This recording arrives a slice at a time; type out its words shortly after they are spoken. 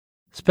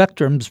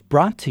Spectrum's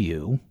brought to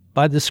you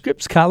by the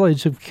Scripps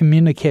College of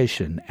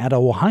Communication at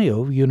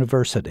Ohio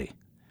University.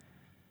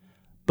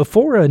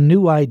 Before a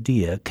new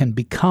idea can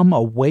become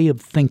a way of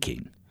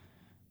thinking,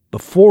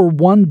 before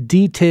one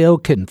detail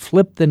can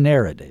flip the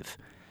narrative,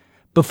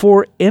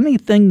 before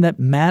anything that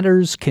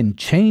matters can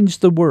change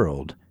the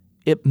world,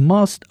 it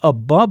must,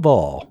 above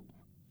all,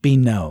 be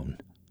known.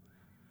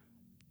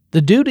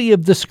 The duty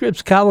of the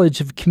Scripps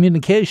College of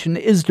Communication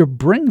is to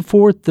bring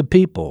forth the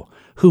people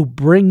who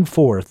bring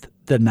forth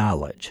the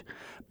knowledge,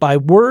 by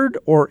word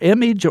or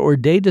image or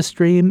data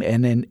stream,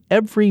 and in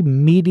every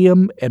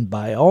medium, and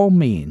by all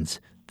means,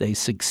 they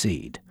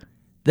succeed.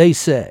 They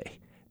say,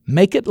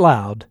 make it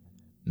loud,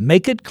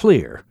 make it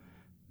clear,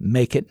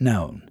 make it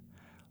known.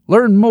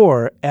 Learn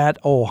more at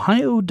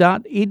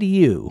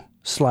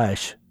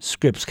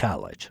ohio.edu/Scripps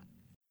College.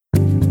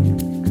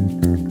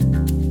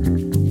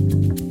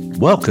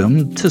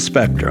 Welcome to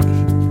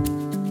Spectrum.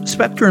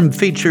 Spectrum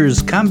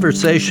features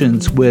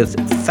conversations with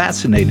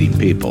fascinating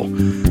people.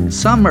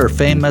 Some are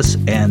famous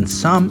and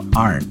some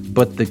aren't,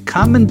 but the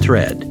common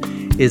thread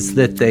is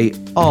that they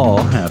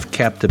all have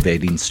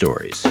captivating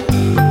stories.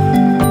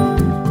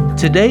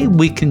 Today,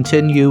 we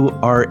continue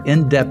our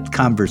in-depth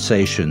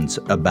conversations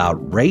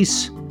about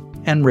race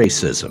and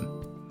racism.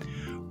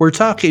 We're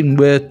talking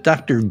with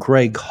Dr.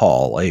 Greg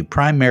Hall, a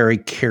primary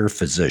care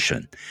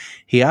physician.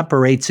 He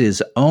operates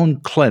his own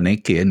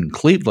clinic in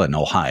Cleveland,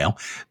 Ohio,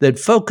 that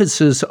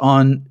focuses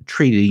on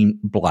treating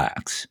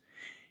Blacks.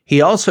 He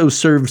also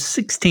served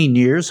 16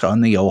 years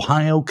on the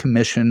Ohio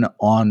Commission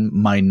on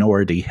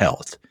Minority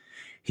Health.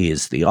 He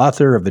is the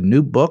author of a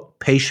new book,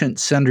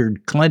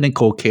 Patient-Centered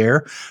Clinical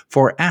Care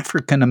for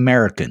African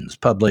Americans,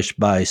 published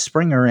by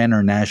Springer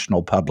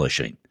International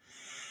Publishing.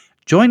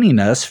 Joining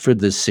us for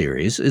this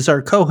series is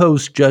our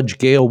co-host, Judge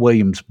Gail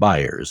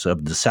Williams-Byers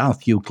of the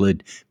South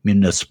Euclid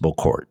Municipal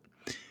Court.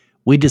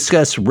 We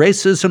discuss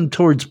racism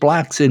towards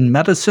Blacks in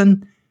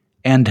medicine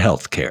and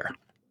healthcare.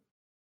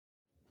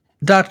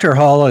 Dr.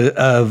 Hall,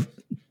 a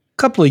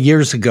couple of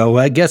years ago,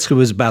 I guess it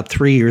was about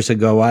 3 years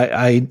ago,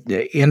 I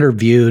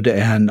interviewed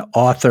an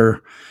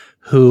author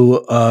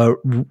who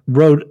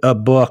wrote a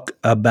book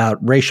about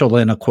racial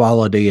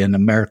inequality in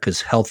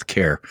America's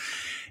healthcare.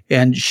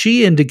 And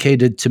she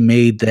indicated to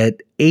me that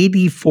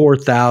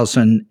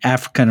 84,000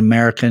 African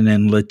American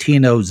and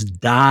Latinos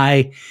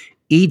die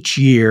each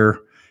year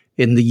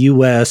in the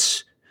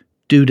U.S.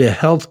 due to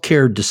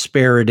healthcare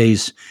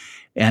disparities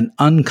and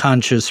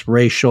unconscious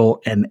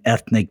racial and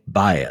ethnic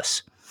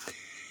bias.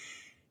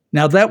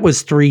 Now, that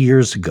was 3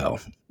 years ago.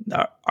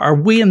 Are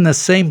we in the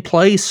same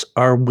place?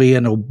 Are we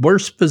in a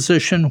worse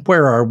position?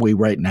 Where are we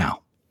right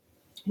now?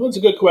 Well, it's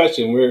a good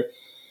question.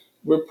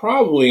 We're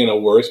probably in a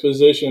worse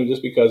position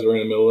just because we're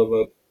in the middle of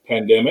a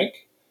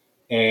pandemic.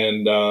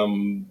 And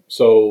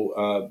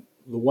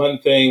the one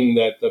thing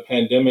that the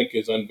pandemic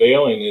is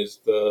unveiling is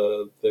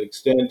the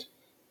extent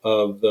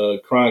of the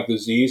chronic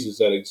diseases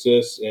that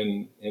exist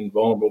in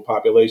vulnerable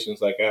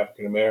populations like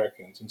African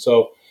Americans. And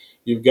so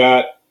you've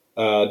got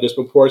a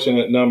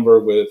disproportionate number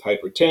with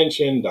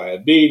hypertension,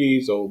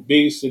 diabetes,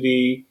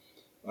 obesity,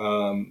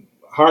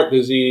 heart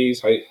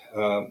disease.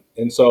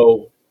 And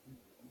so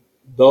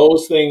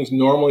those things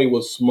normally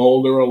will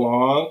smolder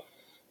along,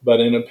 but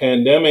in a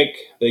pandemic,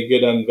 they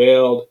get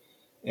unveiled.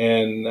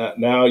 And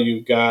now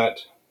you've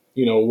got,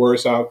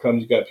 worse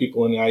outcomes. You've got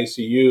people in the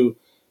ICU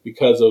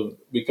because of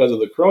the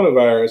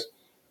coronavirus,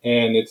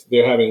 and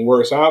they're having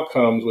worse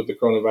outcomes with the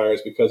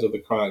coronavirus because of the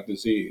chronic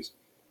disease.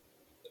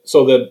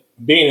 So that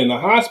being in the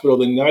hospital,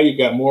 then now you've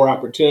got more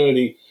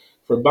opportunity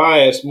for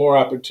bias, more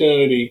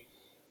opportunity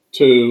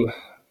to,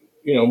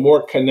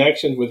 more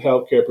connections with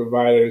healthcare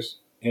providers,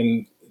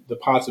 and the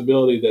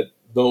possibility that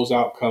those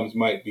outcomes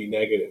might be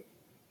negative.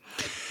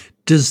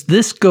 Does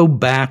this go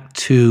back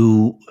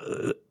to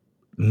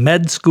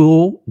med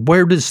school?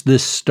 Where does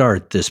this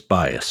start, this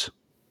bias?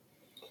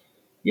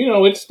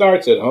 It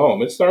starts at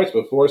home. It starts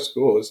before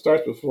school. It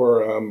starts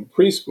before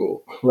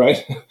preschool,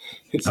 right?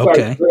 It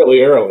starts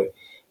really early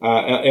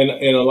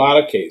in a lot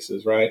of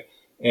cases, right?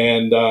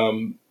 And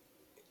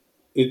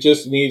it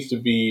just needs to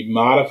be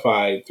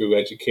modified through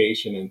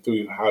education and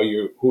through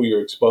who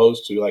you're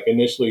exposed to. Like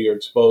initially, you're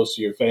exposed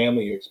to your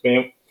family. Your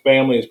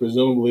family is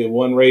presumably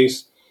one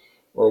race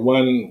or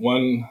one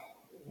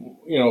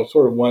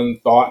sort of one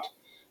thought.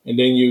 And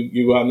then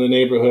you go out in the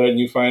neighborhood and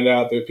you find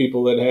out there are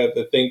people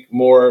that think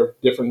more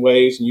different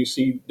ways, and you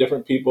see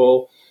different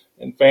people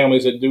and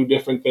families that do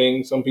different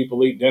things. Some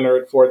people eat dinner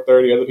at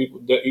 4:30, other people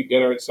eat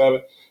dinner at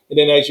 7. And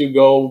then as you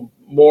go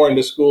more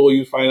into school,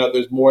 you find out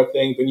there's more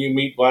things, and you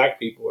meet Black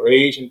people or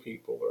Asian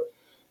people or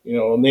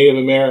Native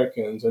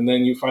Americans, and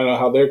then you find out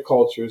how their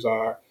cultures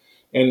are.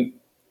 And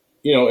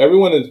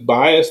everyone is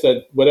biased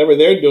that whatever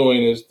they're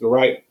doing is the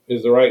right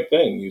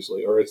thing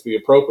usually, or it's the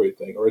appropriate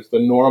thing, or it's the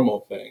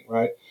normal thing,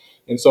 right?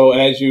 And so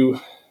as you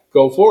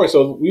go forward,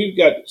 so we've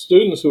got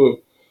students who have,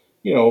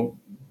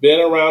 been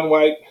around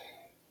white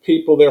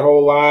people their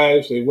whole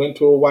lives. They went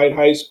to a white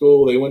high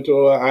school. They went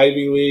to an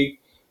Ivy League,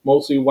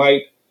 mostly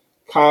white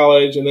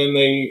college, and then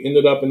they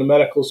ended up in the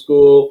medical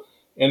school.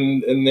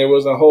 And there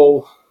was a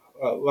whole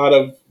a lot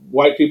of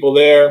white people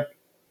there.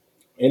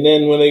 And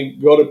then when they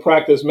go to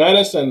practice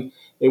medicine,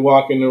 they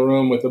walk in the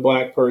room with a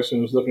black person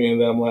who's looking at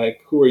them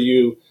like, "Who are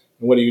you?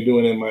 And what are you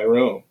doing in my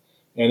room?"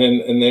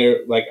 And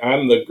they're like,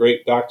 "I'm the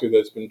great doctor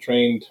that's been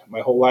trained my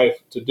whole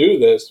life to do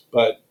this,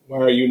 but why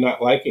are you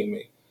not liking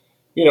me?"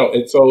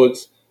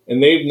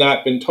 And they've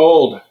not been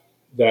told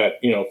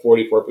that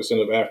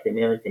 44% of African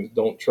Americans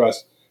don't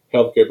trust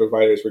healthcare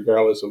providers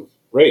regardless of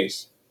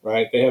race,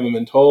 right? They haven't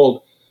been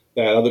told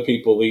that other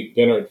people eat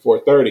dinner at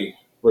 4:30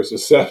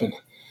 versus 7,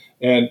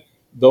 and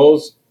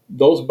those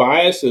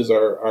biases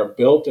are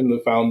built in the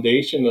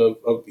foundation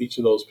of each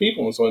of those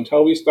people. And so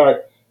until we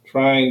start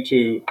trying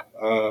to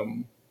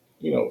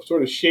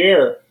sort of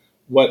share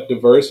what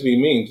diversity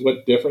means,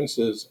 what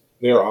differences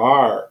there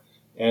are,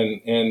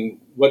 and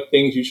what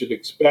things you should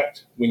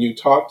expect when you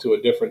talk to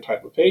a different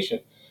type of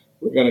patient,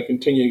 we're going to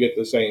continue to get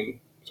the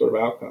same sort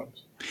of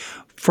outcomes.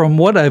 From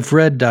what I've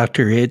read,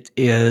 Doctor, it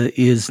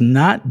is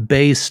not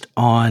based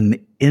on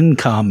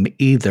income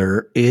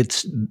either.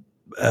 It's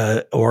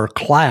or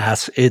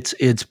class.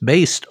 It's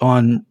based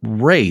on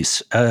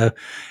race.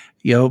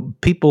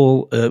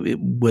 People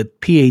with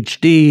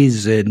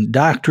PhDs and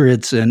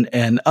doctorates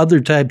and other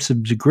types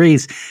of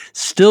degrees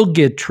still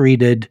get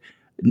treated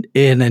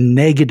in a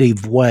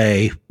negative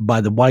way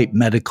by the white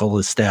medical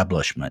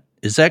establishment.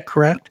 Is that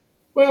correct?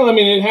 Well, I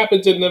mean, it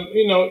happens in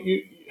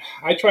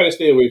I try to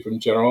stay away from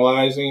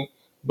generalizing,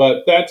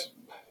 but that's,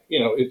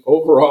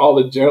 overall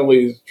it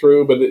generally is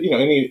true, but,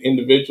 any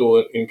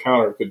individual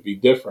encounter could be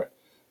different.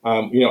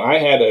 I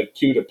had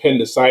acute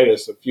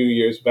appendicitis a few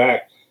years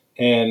back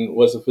and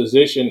was a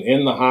physician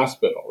in the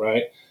hospital,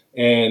 right?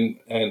 And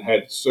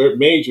had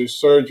major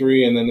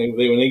surgery. And then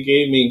when they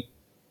gave me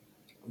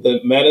the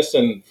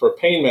medicine for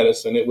pain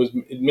medicine,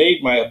 it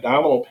made my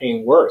abdominal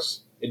pain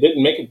worse. It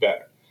didn't make it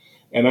better.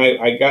 And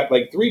I got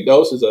like 3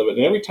 doses of it.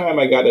 And every time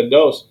I got a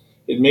dose,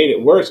 it made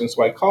it worse. And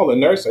so I called the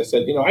nurse. I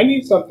said, I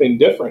need something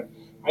different.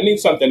 I need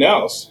something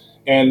else.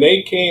 And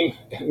they came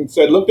and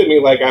looked at me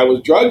like I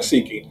was drug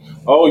seeking.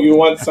 "Oh, you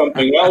want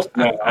something else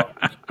now?"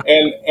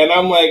 And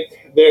I'm like,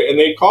 and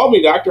they called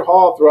me Dr.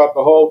 Hall throughout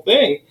the whole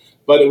thing.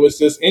 But it was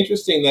just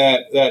interesting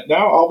that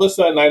now all of a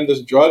sudden I'm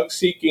this drug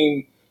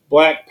seeking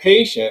Black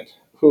patient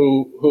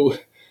who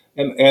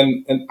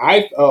and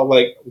I felt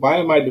like, why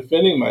am I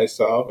defending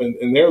myself?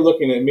 And they're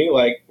looking at me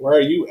like, why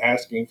are you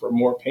asking for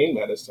more pain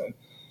medicine?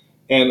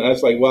 And I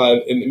was like, well,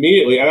 and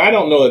immediately, and I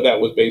don't know that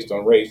was based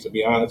on race, to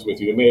be honest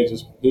with you. It may have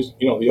just,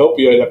 the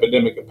opioid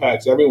epidemic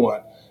impacts everyone.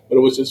 But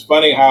it was just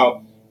funny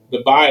how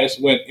the bias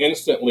went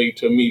instantly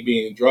to me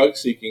being drug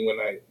seeking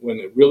when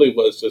it really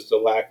was just a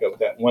lack of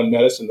that one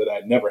medicine that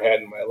I'd never had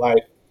in my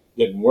life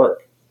didn't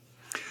work.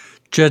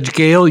 Judge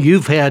Gale,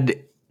 you've had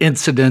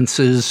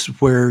incidences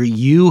where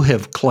you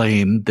have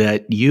claimed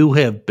that you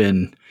have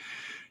been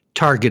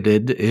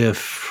targeted,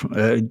 if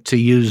to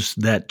use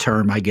that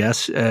term, I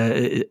guess,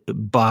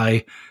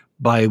 by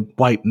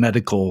white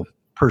medical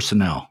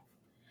personnel.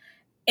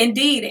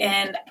 Indeed,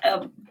 and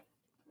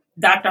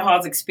Dr.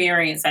 Hall's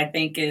experience, I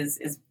think,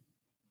 is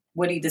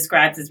what he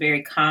describes as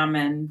very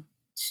common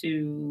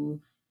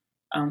to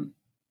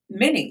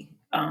many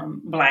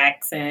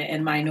Blacks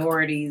and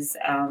minorities.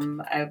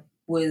 I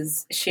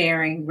was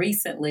sharing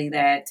recently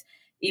that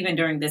even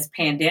during this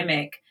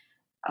pandemic,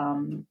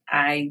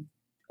 I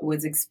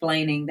was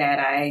explaining that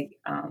I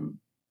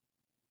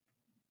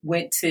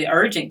went to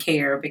urgent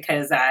care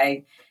because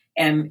I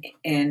am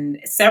in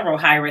several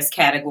high-risk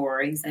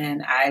categories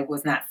and I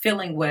was not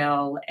feeling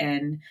well.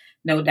 And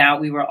no doubt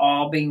we were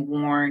all being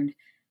warned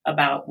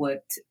about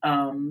what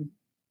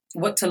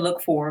to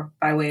look for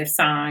by way of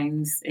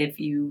signs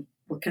if you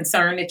were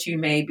concerned that you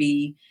may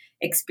be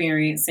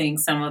experiencing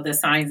some of the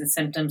signs and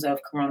symptoms of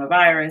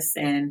coronavirus.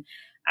 And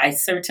I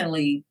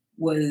certainly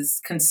was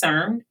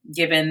concerned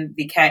given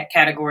the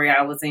category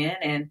I was in.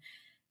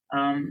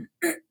 And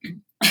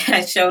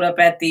I showed up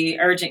at the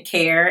urgent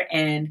care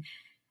and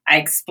I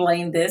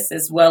explained this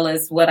as well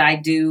as what I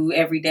do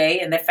every day.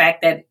 And the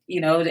fact that,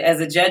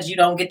 as a judge, you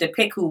don't get to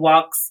pick who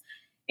walks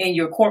in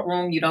your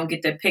courtroom. You don't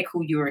get to pick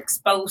who you're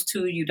exposed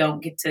to. You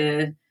don't get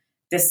to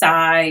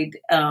decide,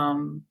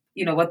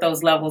 what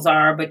those levels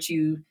are, but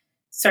you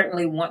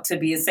certainly want to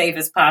be as safe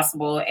as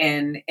possible.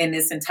 And in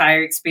this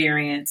entire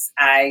experience,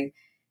 I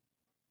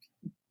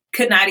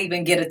could not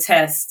even get a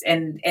test.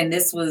 And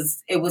it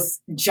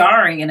was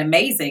jarring and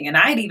amazing. And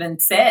I'd even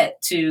said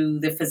to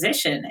the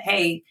physician,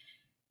 hey,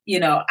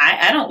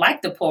 I don't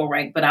like to pull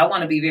rank, but I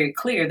want to be very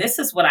clear. This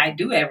is what I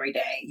do every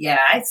day. Yeah,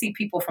 I see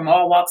people from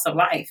all walks of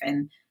life.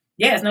 And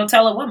yeah, it's no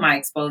telling what my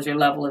exposure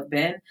level have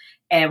been.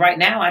 And right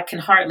now I can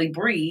hardly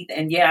breathe.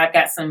 And yeah, I've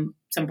got some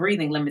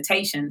breathing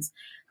limitations.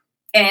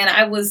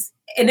 And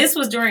this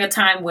was during a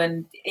time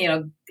when,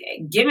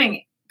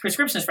 giving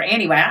prescriptions for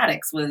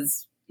antibiotics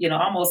was,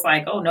 almost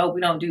like, oh no,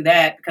 we don't do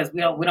that because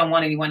we don't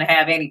want anyone to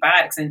have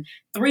antibiotics. And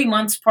 3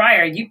 months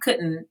prior, you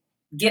couldn't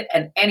get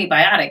an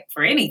antibiotic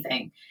for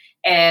anything.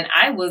 And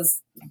I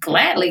was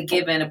gladly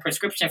given a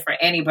prescription for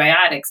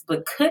antibiotics,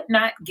 but could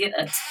not get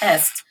a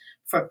test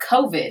for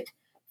COVID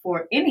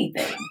for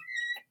anything.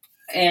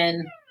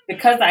 And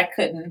because I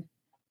couldn't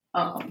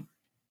um,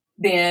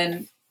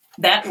 then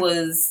that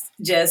was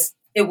just,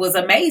 it was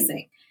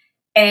amazing.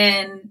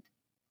 And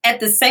at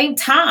the same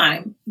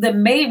time,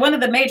 one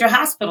of the major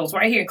hospitals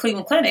right here in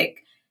Cleveland Clinic,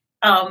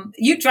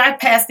 you drive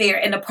past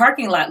there and the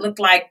parking lot looked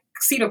like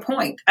Cedar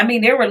Point. I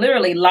mean, there were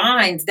literally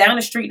lines down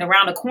the street and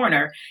around the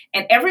corner,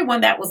 and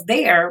everyone that was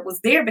there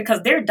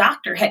because their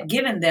doctor had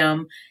given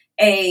them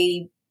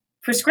a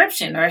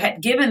prescription or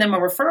had given them a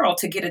referral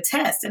to get a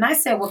test. And I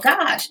said, well,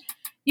 gosh,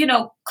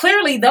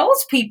 clearly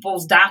those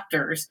people's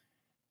doctors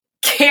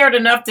cared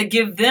enough to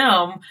give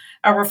them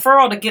a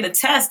referral to get a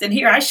test. And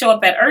here I show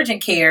up at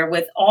urgent care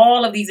with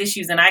all of these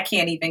issues and I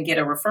can't even get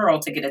a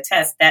referral to get a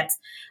test. That's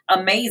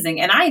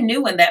amazing. And I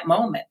knew in that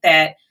moment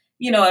that,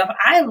 if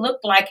I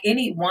looked like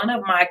any one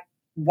of my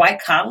white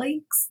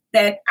colleagues,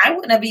 that I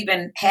wouldn't have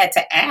even had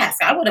to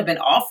ask. I would have been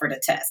offered a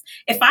test.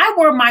 If I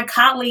were my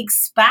colleague's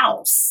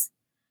spouse,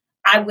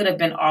 I would have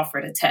been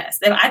offered a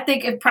test. And I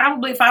think if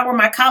I were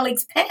my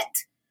colleague's pet,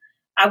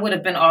 I would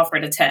have been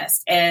offered a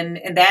test. And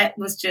that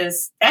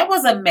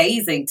was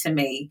amazing to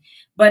me.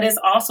 But it's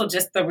also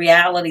just the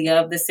reality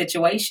of the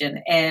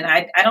situation. And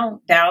I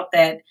don't doubt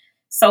that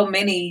so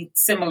many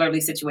similarly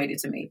situated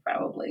to me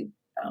probably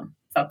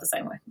felt the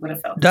same way, would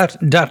have felt.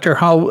 Dr.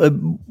 Hall,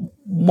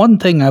 one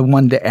thing I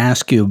wanted to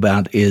ask you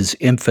about is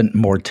infant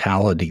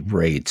mortality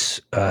rates.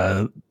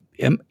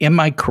 Am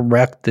I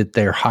correct that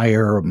they're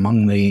higher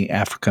among the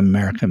African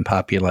American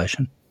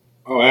population?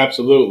 Oh,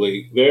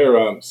 absolutely.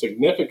 They're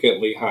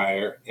significantly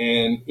higher.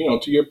 And,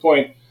 to your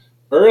point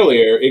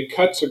earlier, it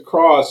cuts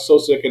across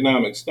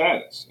socioeconomic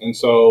status. And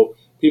so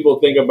people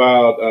think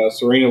about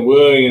Serena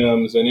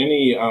Williams and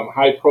any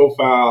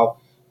high-profile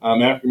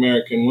African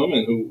American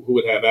women who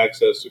would have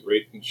access to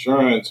great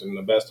insurance and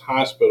the best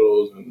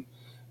hospitals and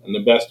the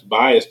best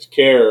biased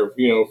care,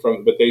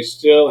 but they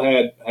still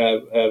have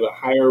a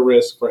higher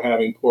risk for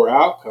having poor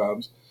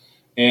outcomes.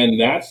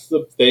 And that's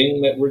the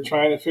thing that we're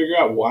trying to figure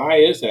out. Why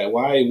is that?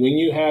 Why, when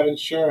you have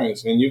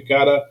insurance and you've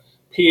got a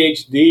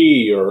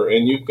PhD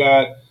and you've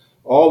got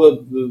all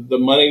the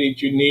money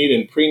that you need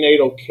in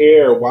prenatal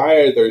care, why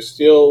are there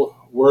still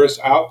worse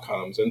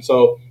outcomes? And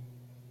so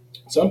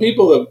some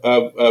people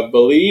have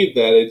believed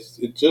that it's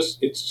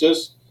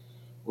just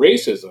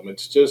racism.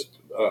 It's just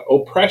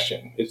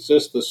oppression. It's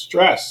just the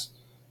stress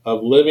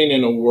of living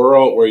in a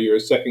world where you're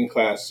a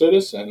second-class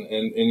citizen,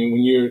 and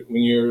when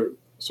you're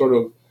sort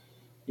of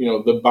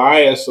the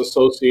bias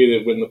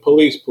associated when the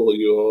police pull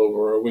you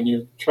over, or when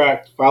you're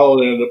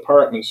followed in a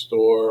department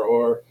store,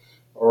 or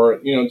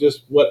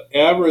just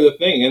whatever the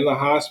thing, in the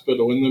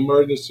hospital, in the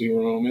emergency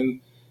room,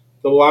 in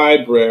the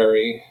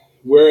library,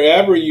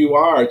 wherever you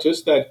are,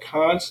 just that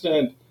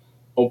constant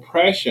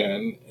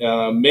oppression,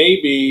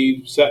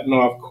 maybe setting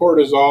off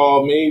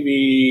cortisol,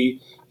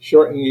 maybe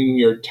shortening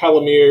your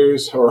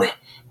telomeres,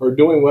 or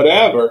doing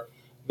whatever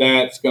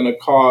that's going to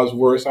cause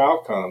worse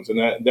outcomes.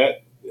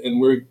 And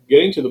we're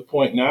getting to the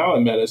point now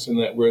in medicine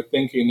that we're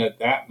thinking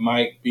that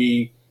might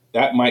be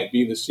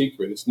the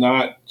secret. It's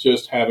not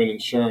just having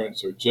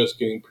insurance or just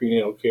getting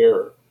prenatal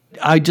care.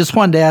 I just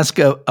wanted to ask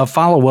a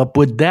follow-up.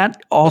 Would that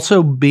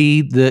also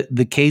be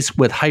the case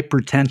with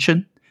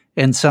hypertension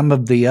and some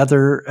of the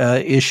other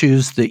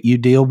issues that you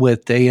deal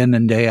with day in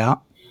and day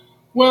out?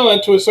 Well,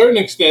 and to a certain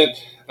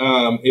extent,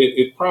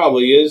 it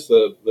probably is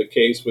the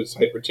case with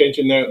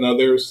hypertension. Now,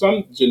 there's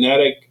some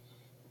genetic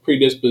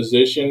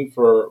predisposition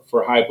for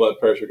high blood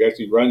pressure. It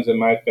actually runs in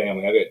my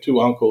family. I got two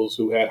uncles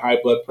who had high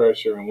blood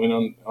pressure and went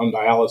on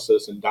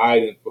dialysis and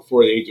died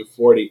before the age of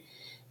 40.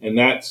 And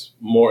that's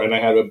more. And I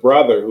had a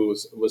brother who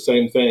was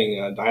same thing,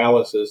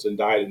 dialysis, and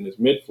died in his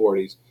mid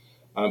 40s.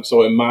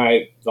 So in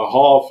the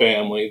Hall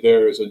family,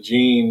 there is a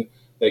gene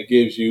that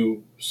gives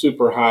you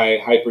super high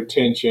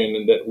hypertension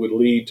and that would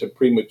lead to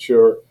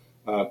premature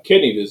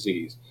kidney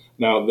disease.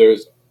 Now,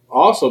 there's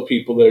also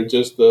people that are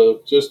just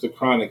the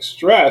chronic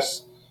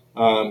stress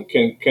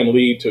can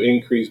lead to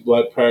increased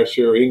blood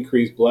pressure,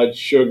 increased blood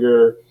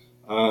sugar.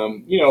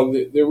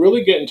 They're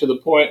really getting to the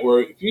point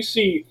where if you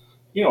see,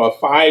 a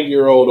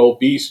 5-year-old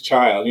obese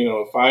child,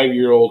 a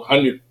 5-year-old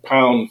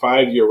 100-pound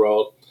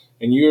 5-year-old,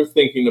 and you're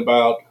thinking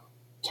about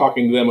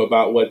talking to them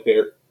about what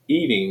they're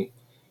eating,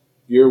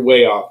 you're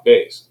way off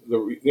base.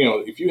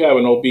 If you have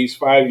an obese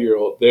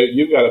 5-year-old,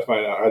 you've got to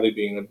find out, are they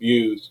being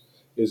abused?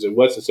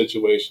 What's the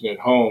situation at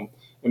home?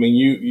 I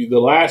mean, the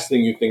last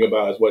thing you think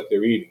about is what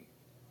they're eating.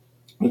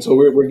 And so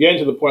we're getting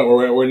to the point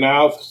where we're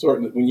now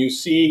when you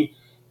see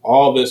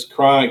all this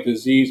chronic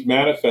disease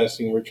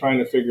manifesting, we're trying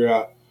to figure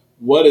out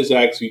what is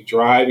actually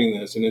driving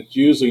this. And it's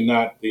usually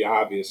not the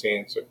obvious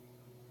answer.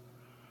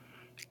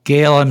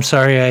 Gail, I'm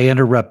sorry I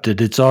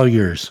interrupted. It's all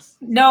yours.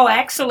 No,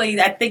 actually,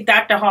 I think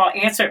Dr. Hall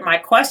answered my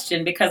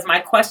question, because my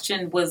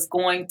question was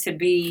going to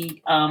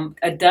be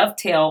a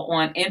dovetail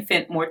on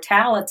infant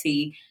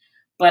mortality.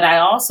 But I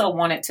also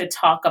wanted to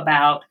talk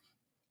about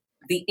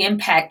the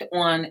impact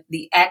on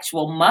the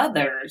actual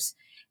mothers,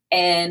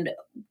 and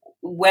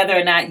whether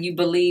or not you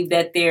believe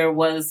that there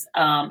was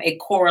a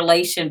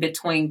correlation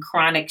between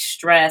chronic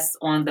stress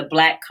on the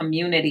Black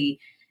community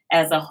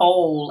as a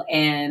whole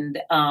and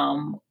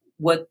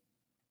what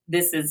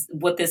this is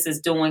what this is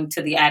doing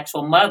to the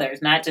actual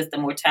mothers, not just the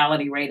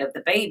mortality rate of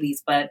the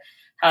babies, but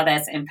how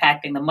that's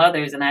impacting the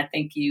mothers. And I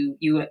think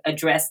you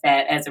address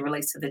that as it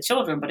relates to the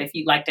children. But if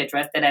you'd like to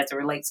address that as it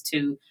relates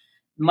to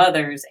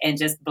mothers and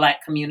just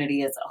Black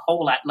community as a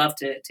whole, I'd love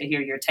to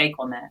hear your take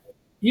on that.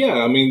 Yeah,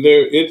 I mean,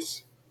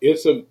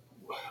 it's a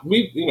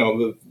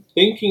the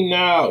thinking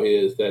now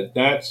is that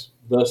that's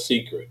the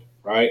secret,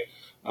 right?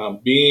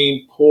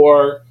 Being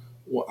poor,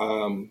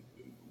 um,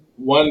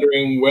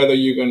 wondering whether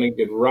you're going to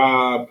get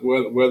robbed,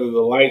 whether the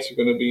lights are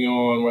going to be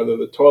on, whether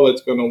the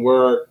toilet's going to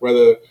work,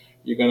 whether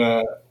you're going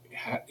to,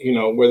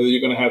 whether you're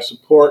going to have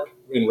support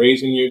in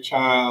raising your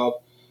child,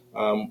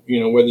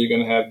 whether you're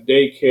going to have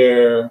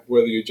daycare,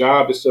 whether your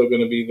job is still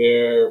going to be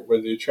there,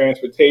 whether your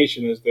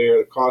transportation is there,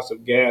 the cost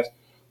of gas,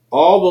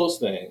 all those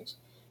things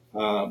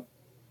um,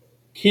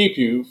 keep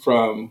you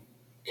from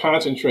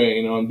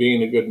concentrating on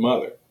being a good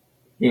mother.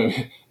 I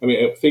mean,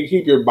 if they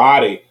keep your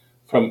body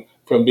from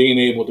being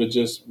able to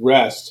just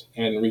rest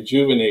and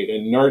rejuvenate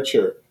and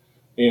nurture,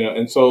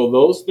 and so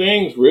those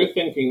things we're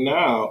thinking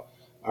now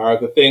are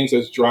the things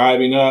that's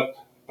driving up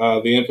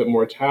the infant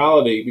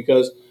mortality,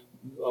 because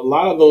a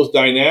lot of those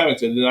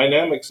dynamics and the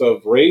dynamics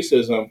of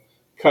racism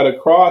cut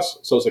across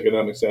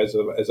socioeconomics,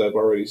 as I've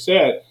already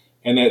said,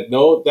 and that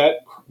though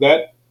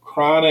that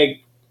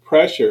chronic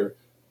pressure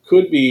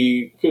could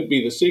be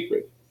the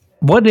secret.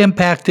 What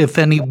impact, if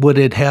any, would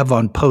it have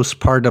on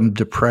postpartum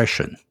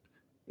depression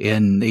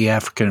in the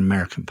African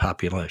American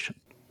population?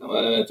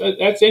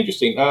 That's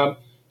interesting. I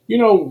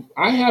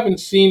haven't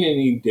seen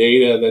any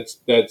data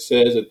that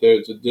says that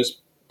there's a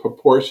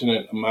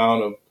disproportionate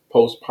amount of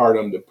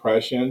postpartum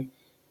depression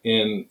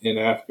in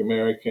African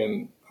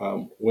American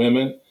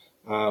women.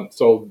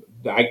 So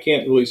I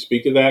can't really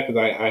speak to that because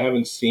I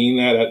haven't seen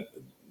that.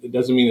 It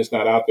doesn't mean it's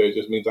not out there. It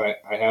just means I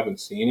haven't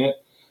seen it.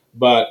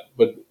 But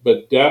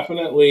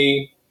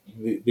definitely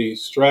the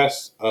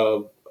stress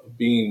of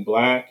being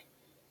Black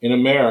in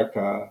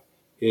America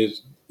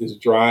is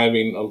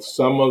driving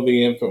some of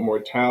the infant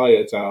mortality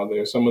that's out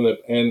there. Some of the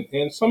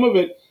and some of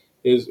it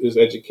is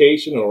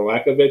education or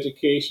lack of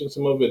education.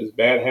 Some of it is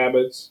bad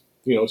habits,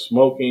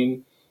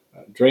 smoking,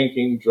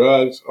 drinking,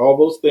 drugs, all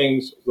those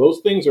things. Those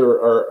things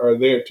are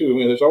there too. I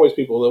mean, there's always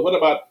people that, what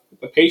about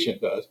what the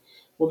patient does?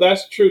 Well,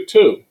 that's true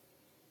too.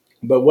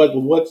 But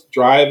what's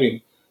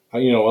driving a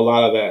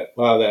lot of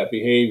that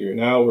behavior?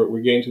 Now we're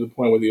getting to the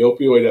point with the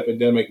opioid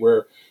epidemic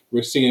where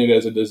we're seeing it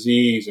as a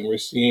disease, and we're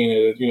seeing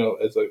it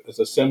as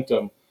a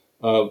symptom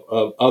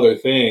of other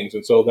things.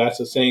 And so that's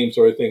the same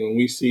sort of thing when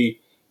we see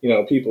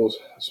people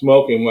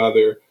smoking while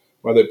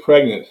they're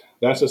pregnant.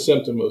 That's a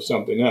symptom of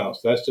something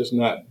else. That's just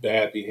not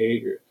bad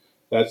behavior.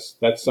 That's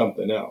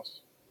something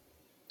else.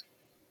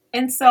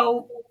 And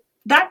so,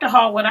 Dr.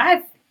 Hall, what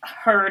I've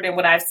heard and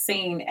what I've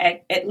seen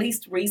at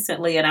least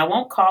recently, and I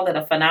won't call it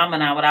a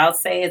phenomenon, what I'll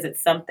say is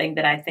it's something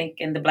that I think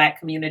in the Black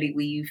community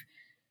we've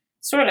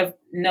sort of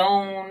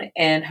known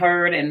and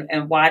heard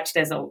and watched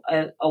as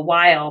a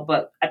while,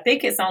 but I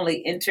think it's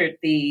only entered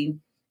the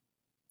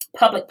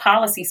public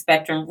policy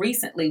spectrum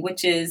recently,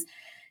 which is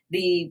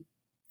the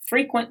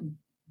frequent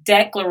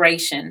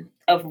declaration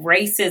of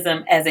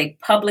racism as a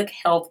public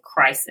health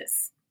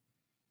crisis.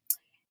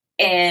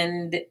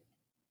 And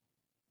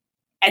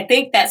I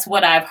think that's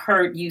what I've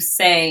heard you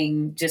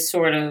saying, just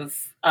sort of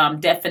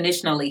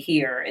definitionally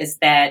here, is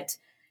that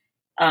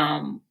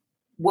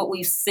what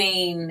we've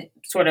seen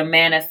sort of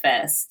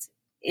manifest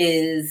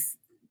is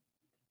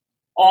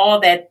all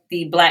that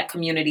the Black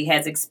community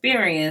has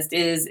experienced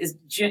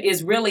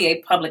is really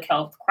a public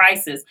health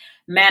crisis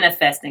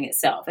manifesting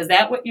itself. Is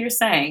that what you're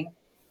saying?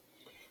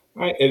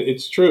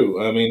 It's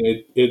true. I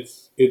mean,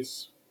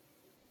 it's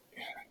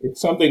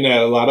something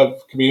that a lot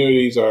of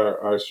communities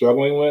are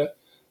struggling with.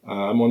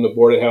 I'm on the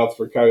board of health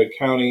for Cuyahoga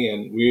County,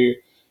 and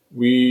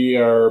we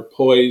are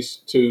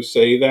poised to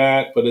say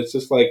that. But it's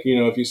just like,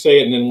 if you say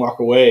it and then walk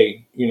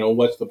away,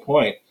 what's the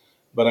point?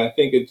 But I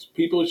think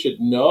people should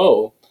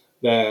know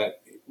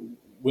that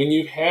when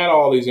you've had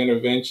all these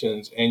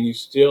interventions and you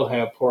still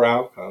have poor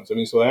outcomes. I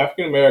mean, so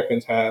African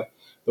Americans have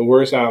the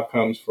worst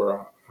outcomes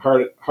for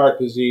heart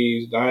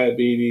disease,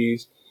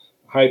 diabetes,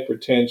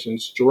 hypertension,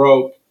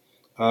 stroke.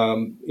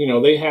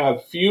 They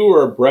have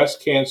fewer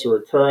breast cancer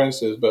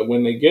occurrences, but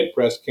when they get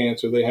breast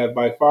cancer, they have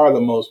by far the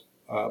most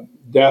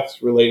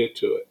deaths related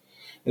to it.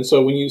 And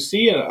so when you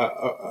see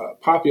a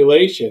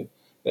population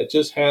that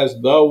just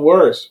has the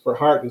worst for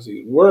heart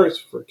disease,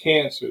 worst for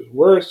cancers,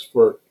 worst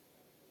for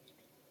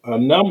a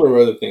number of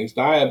other things,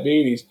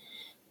 diabetes,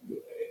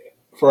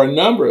 for a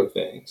number of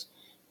things,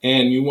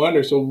 and you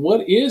wonder, so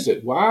what is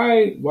it?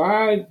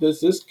 Why does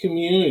this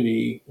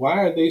community, why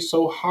are they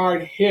so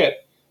hard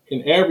hit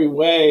in every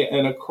way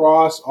and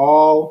across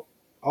all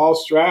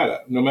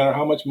strata, no matter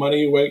how much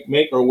money you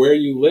make or where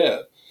you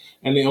live?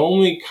 And the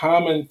only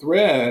common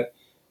thread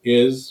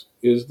is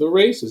the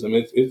racism.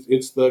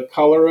 It's the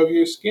color of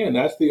your skin.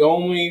 That's the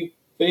only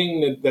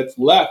thing that's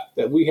left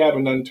that we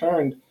haven't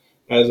unturned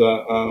as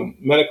a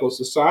medical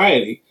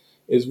society,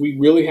 is we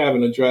really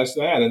haven't addressed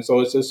that. And so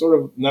it's just sort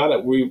of, now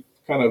that we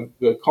kind of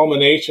the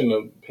culmination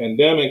of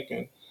pandemic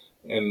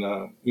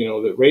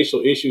the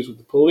racial issues with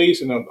the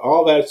police, and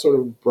all that sort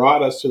of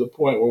brought us to the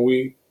point where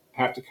we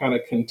have to kind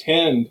of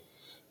contend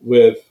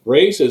with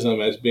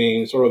racism as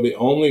being sort of the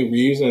only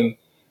reason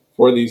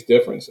for these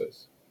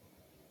differences.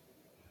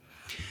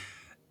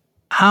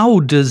 How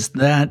does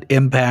that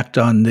impact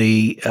on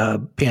the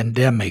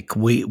pandemic?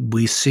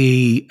 We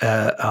see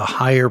a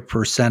higher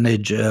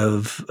percentage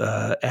of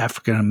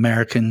African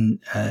American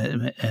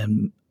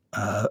and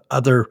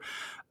other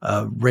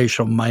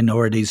racial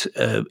minorities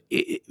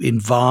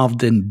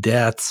involved in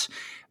deaths.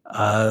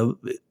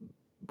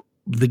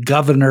 The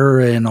governor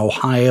in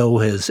Ohio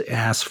has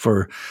asked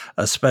for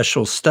a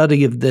special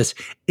study of this.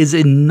 Is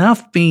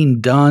enough being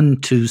done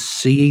to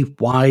see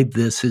why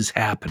this is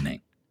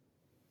happening?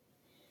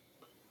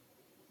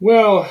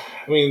 Well,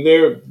 I mean,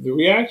 the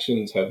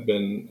reactions have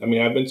been. I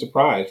mean, I've been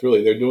surprised.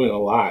 Really, they're doing a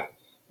lot.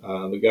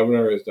 The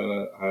governor has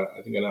done,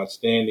 I think, an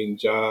outstanding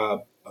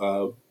job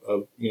of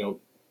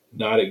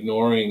not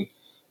ignoring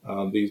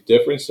these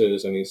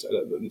differences, and he's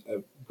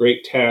a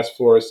great task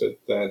force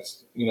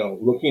that's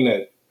looking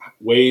at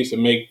ways to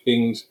make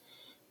things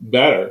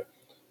better.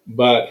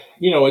 But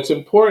it's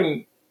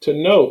important to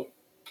note,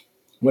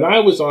 when I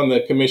was on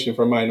the Commission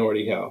for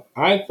Minority Health,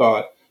 I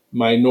thought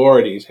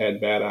minorities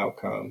had bad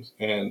outcomes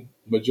and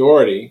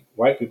majority,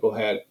 white people,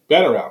 had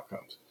better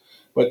outcomes.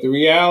 But the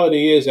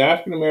reality is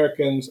African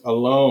Americans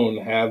alone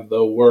have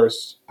the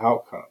worst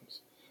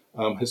outcomes.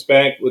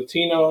 Hispanic,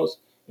 Latinos,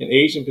 and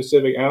Asian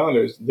Pacific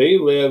Islanders, they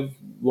live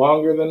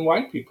longer than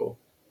white people.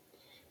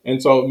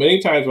 And so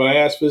many times when I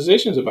ask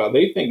physicians about it,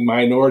 they think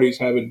minorities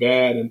have it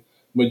bad and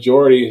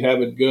majorities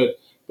have it good.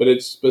 But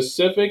it's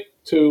specific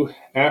to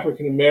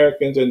African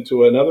Americans and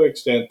to another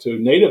extent to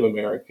Native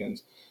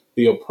Americans,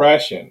 the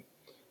oppression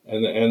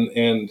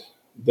and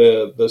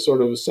the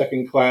sort of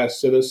second class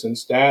citizen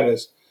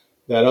status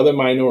that other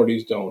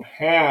minorities don't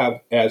have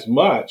as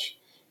much.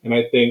 And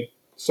I think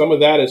some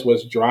of that is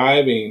what's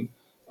driving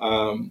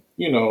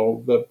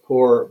the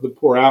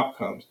poor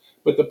outcomes.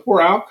 But the poor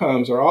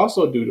outcomes are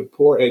also due to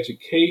poor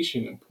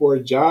education and poor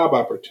job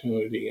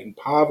opportunity and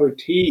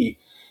poverty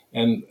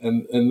and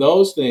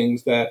those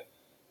things that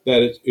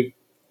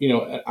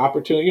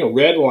opportunity,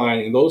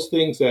 redlining, those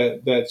things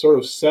that sort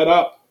of set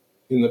up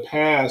in the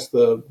past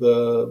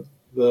the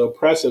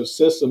oppressive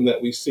system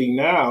that we see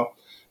now.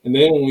 And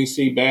then when we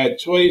see bad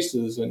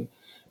choices and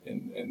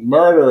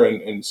murder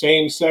and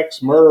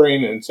same-sex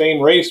murdering and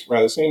same race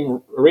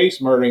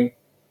murdering,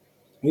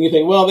 and you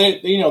think, well,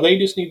 they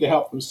just need to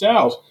help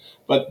themselves.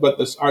 But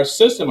our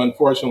system,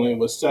 unfortunately,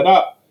 was set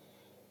up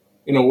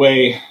in a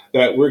way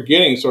that we're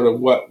getting sort of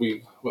what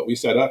we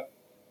set up.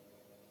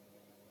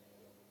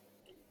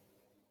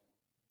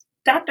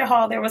 Dr.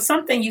 Hall, there was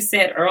something you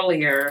said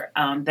earlier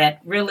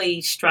that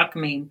really struck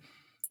me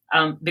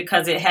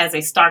because it has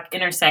a stark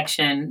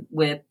intersection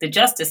with the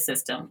justice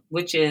system,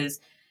 which is,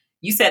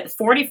 you said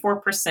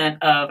 44%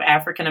 of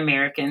African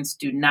Americans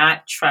do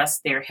not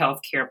trust their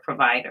healthcare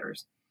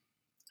providers.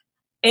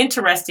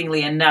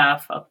 Interestingly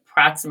enough,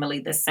 approximately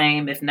the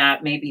same, if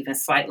not maybe even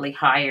slightly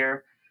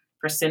higher,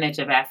 percentage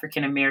of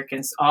African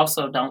Americans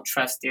also don't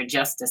trust their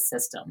justice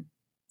system.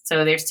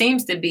 So there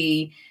seems to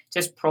be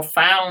just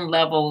profound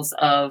levels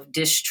of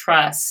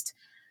distrust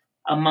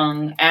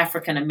among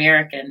African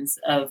Americans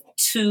of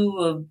two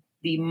of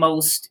the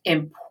most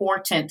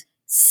important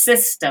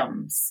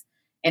systems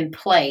in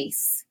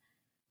place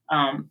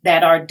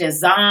that are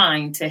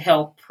designed to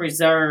help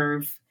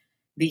preserve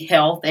the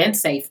health and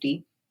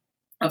safety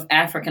of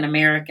African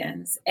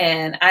Americans.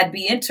 And I'd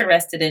be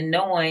interested in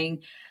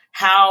knowing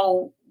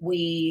how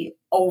we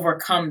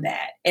overcome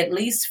that, at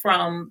least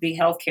from the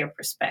healthcare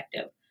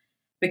perspective,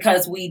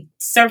 because we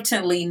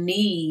certainly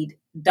need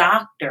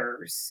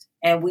doctors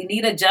and we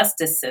need a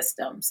justice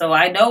system. So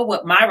I know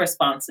what my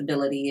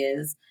responsibility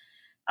is.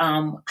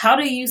 How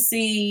do you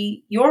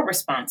see your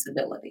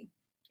responsibility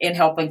in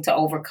helping to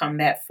overcome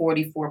that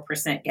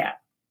 44% gap?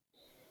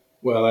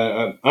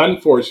 Well,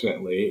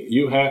 unfortunately,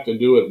 you have to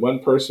do it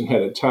one person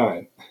at a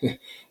time,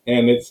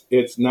 and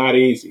it's not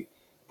easy.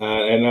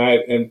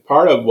 And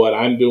part of what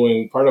I'm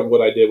doing, part of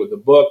what I did with the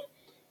book,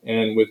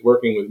 and with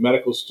working with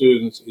medical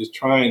students, is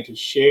trying to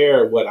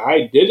share what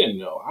I didn't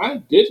know. I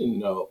didn't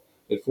know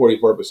that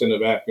 44%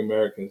 of African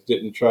Americans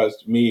didn't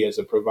trust me as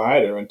a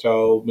provider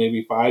until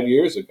maybe 5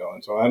 years ago.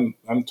 And so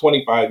I'm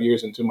 25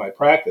 years into my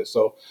practice.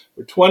 So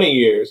for 20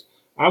 years,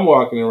 I'm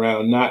walking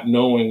around not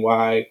knowing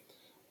why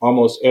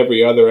almost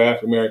every other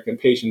African American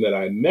patient that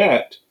I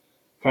met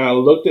kind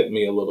of looked at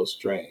me a little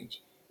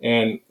strange.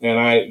 And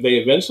they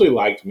eventually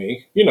liked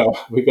me,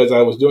 because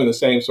I was doing the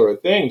same sort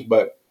of things.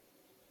 But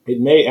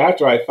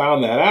after I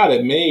found that out,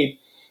 it made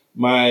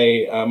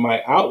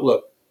my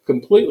outlook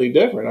completely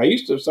different. I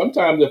used to,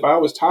 sometimes if I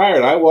was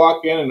tired, I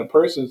walk in and the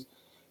person's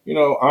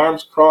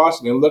arms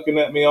crossed and looking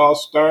at me all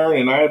stern,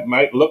 and I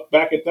might look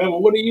back at them.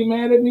 Well, what are you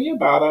mad at me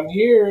about? I'm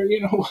here.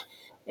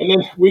 And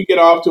then we get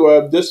off to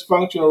a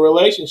dysfunctional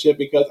relationship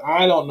because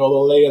I don't know the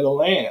lay of the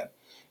land.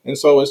 And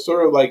so it's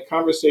sort of like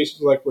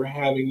conversations like we're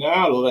having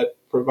now to let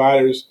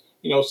providers,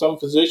 some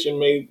physician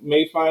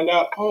may find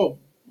out, oh,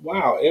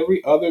 wow,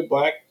 every other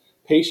Black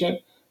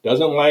patient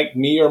doesn't like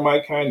me or my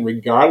kind,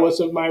 regardless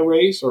of my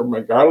race or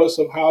regardless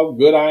of how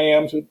good I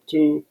am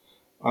to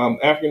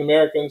African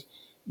Americans?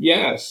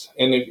 Yes.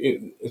 And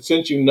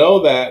since you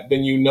know that,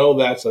 then you know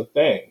that's a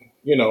thing,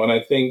 and I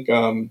think,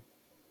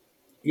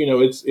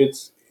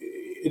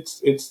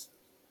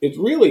 it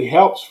really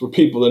helps for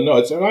people to know.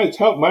 It's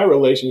helped my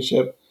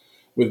relationship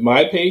with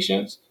my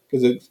patients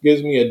because it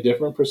gives me a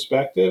different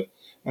perspective.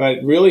 And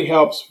it really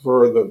helps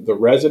for the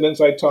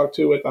residents I talk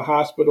to at the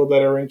hospital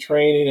that are in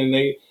training,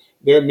 and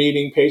they're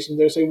meeting patients.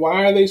 They say,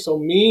 why are they so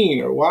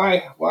mean? Or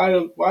why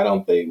do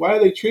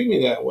they treat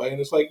me that way? And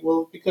it's like,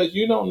 well, because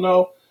you don't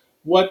know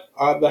what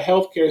the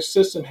healthcare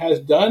system has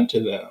done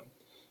to them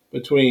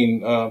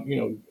between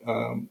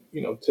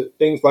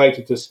things like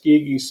the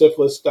Tuskegee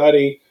syphilis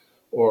study,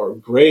 or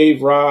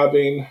grave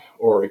robbing,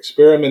 or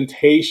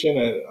experimentation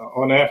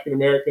on African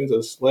Americans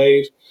as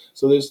slaves.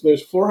 So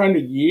there's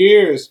 400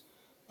 years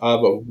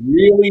of a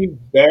really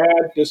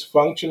bad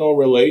dysfunctional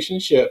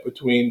relationship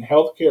between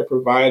healthcare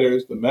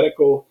providers, the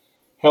medical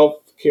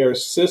healthcare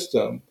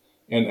system,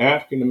 and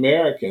African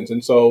Americans.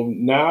 And so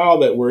now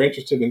that we're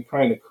interested in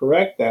trying to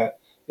correct that,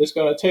 it's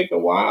going to take a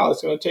while.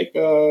 It's going to take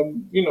a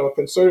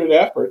concerted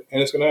effort,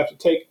 and it's going to have to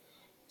take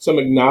some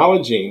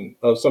acknowledging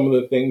of some of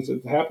the things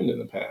that happened in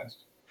the past.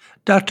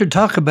 Doctor,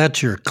 talk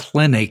about your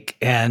clinic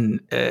and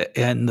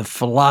the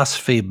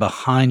philosophy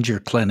behind your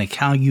clinic,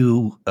 how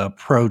you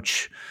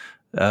approach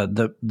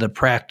the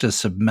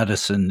practice of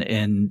medicine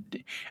and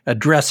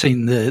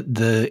addressing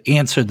the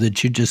answer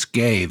that you just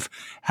gave.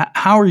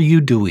 How are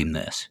you doing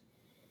this?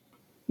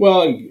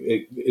 Well,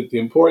 the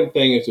important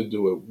thing is to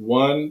do it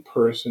one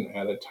person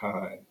at a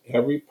time.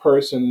 Every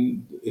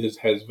person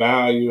has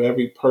value.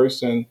 Every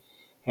person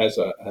has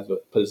a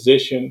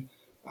position.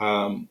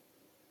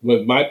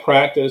 With my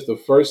practice, the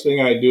first thing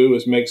I do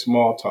is make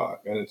small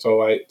talk. And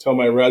so I tell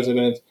my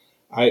residents,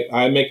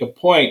 I make a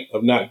point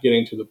of not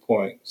getting to the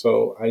point.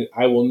 So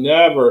I will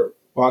never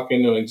walk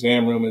into an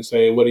exam room and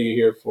say, what are you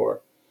here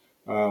for?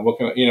 What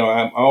can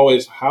I'm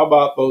always, how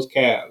about those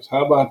Cavs?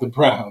 How about the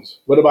Browns?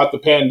 What about the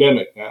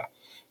pandemic?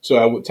 So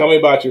I would tell me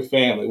about your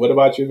family. What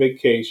about your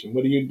vacation?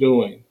 What are you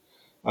doing?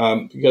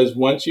 Because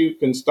once you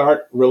can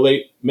start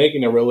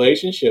making a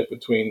relationship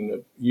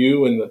between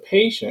you and the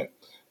patient,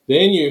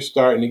 then you're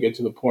starting to get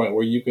to the point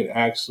where you can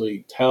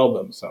actually tell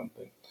them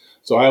something.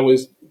 So I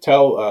always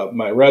tell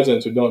my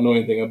residents who don't know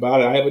anything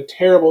about it, I have a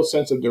terrible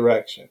sense of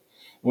direction.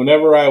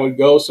 Whenever I would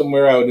go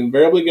somewhere, I would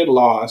invariably get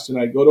lost, and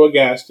I'd go to a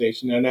gas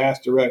station and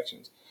ask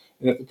directions.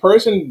 And if the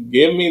person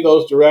gave me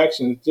those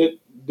directions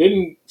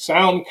didn't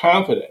sound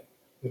confident,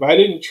 if I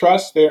didn't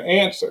trust their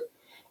answer,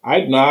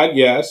 I'd nod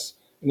yes,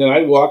 and then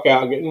I'd walk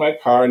out, get in my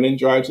car, and then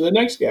drive to the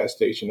next gas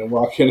station and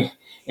walk in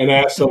and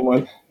ask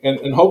someone.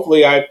 And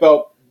hopefully I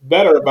felt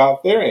better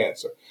about their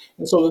answer.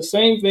 And so the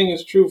same thing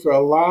is true for a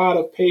lot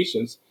of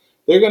patients.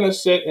 They're going to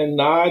sit and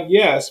nod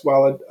yes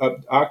while a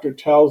doctor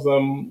tells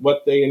them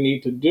what they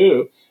need to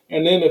do.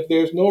 And then if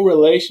there's no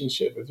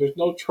relationship, if there's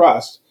no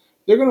trust,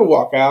 they're going to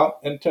walk out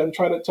and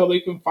try to tell they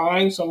can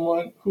find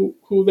someone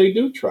who they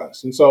do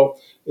trust. And so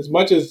as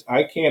much as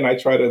I can, I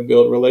try to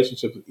build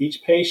relationships with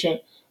each patient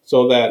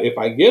so that if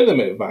I give them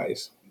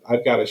advice,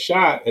 I've got a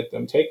shot at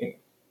them taking it.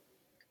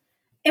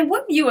 And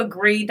wouldn't you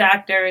agree,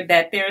 doctor,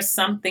 that there's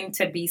something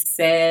to be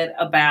said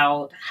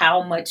about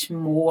how much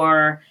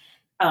more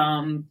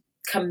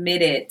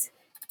committed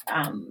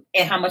and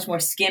how much more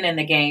skin in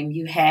the game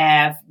you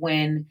have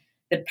when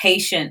the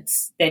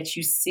patients that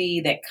you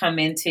see that come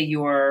into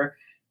your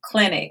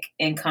clinic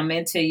and come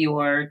into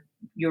your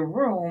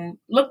room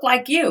look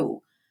like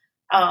you?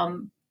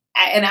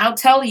 And I'll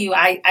tell you,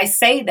 I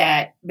say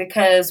that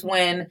because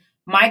when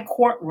my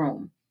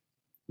courtroom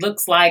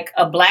looks like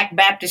a Black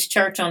Baptist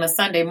church on a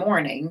Sunday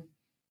morning,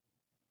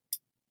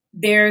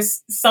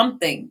 there's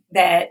something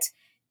that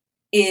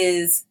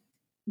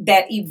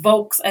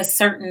evokes a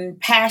certain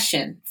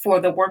passion for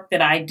the work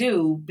that I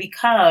do,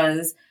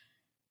 because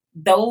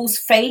those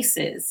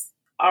faces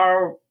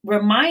are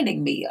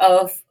reminding me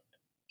of,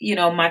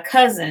 my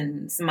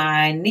cousins,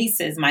 my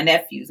nieces, my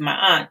nephews, my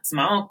aunts,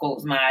 my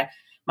uncles, my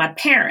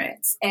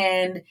parents.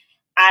 And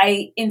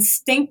I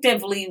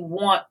instinctively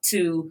want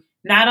to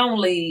not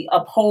only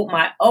uphold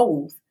my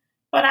oath,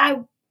 but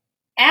I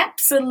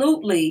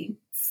absolutely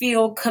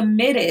feel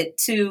committed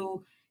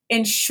to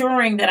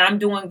ensuring that I'm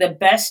doing the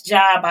best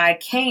job I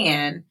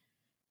can,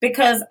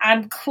 because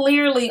I'm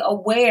clearly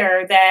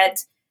aware that,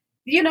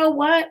 you know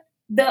what,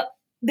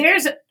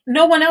 there's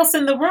no one else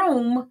in the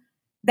room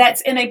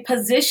that's in a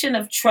position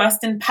of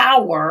trust and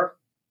power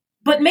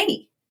but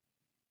me.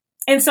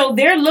 And so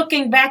they're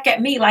looking back at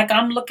me like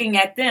I'm looking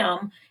at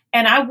them.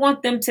 And I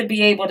want them to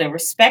be able to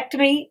respect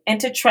me and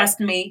to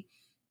trust me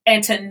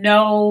and to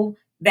know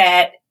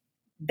that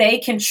they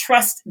can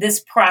trust this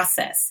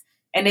process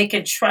and they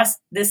can trust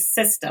this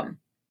system.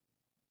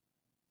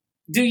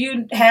 Do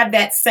you have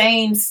that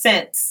same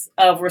sense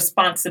of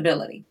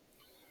responsibility?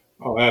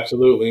 Oh,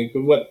 absolutely.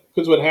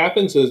 Because what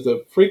happens is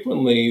that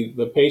frequently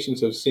the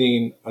patients have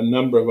seen a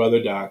number of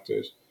other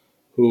doctors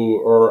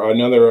or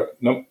another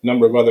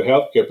number of other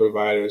healthcare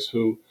providers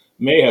who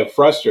may have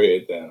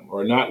frustrated them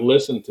or not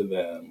listened to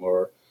them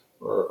or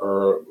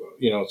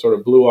sort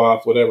of blew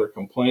off whatever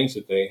complaints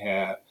that they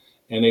had.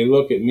 And they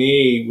look at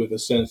me with a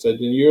sense that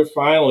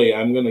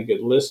I'm going to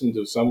get listened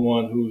to,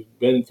 someone who's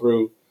been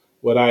through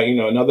what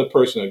another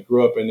person that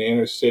grew up in the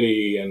inner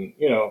city and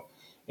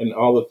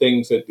all the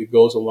things that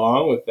goes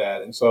along with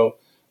that. And so,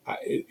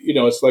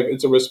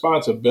 it's a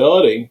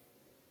responsibility,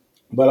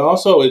 but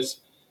also it's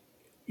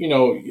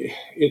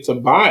a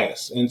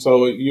bias. And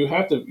so you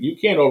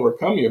can't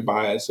overcome your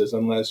biases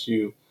unless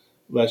you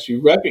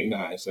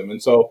recognize them.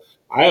 And so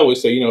I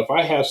always say, if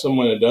I have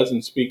someone that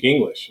doesn't speak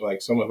English,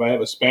 if I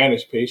have a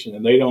Spanish patient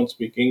and they don't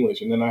speak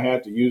English, and then I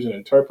have to use an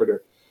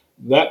interpreter,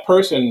 that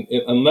person,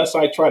 unless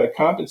I try to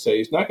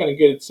compensate, is not going to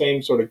get the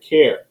same sort of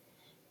care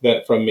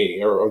that from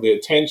me or the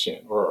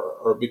attention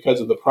or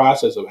because of the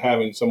process of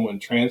having someone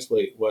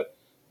translate what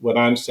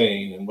I'm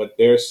saying and what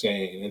they're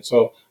saying. And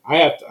so I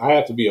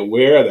have to be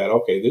aware of that.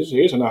 Okay,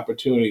 here's an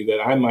opportunity that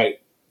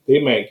they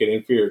might get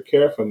inferior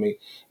care from me.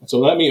 And so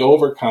let me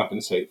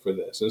overcompensate for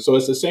this. And so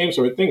it's the same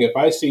sort of thing. If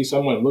I see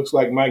someone that looks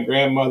like my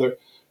grandmother,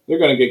 they're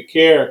going to get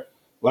care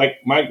like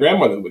my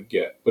grandmother would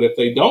get. But if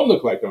they don't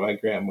look like my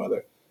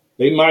grandmother,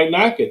 they might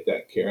not get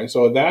that care. And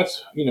so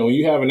that's,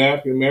 you have an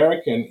African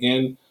American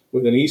in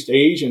with an East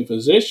Asian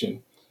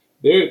physician,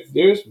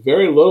 there's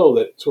very little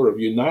that sort of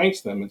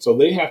unites them. And so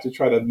they have to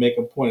try to make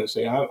a point and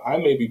say, I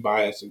may be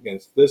biased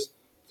against this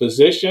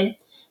physician.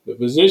 The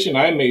physician,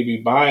 I may be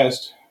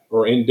biased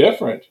or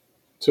indifferent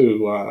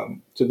to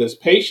this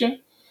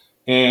patient.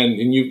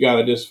 And you've got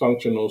a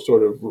dysfunctional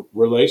sort of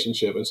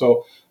relationship. And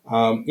so,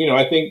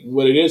 I think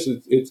what it is,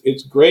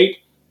 it's great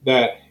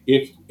that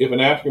if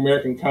an African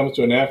American comes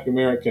to an African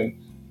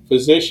American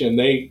physician,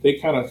 they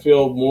kind of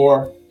feel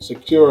more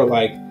secure,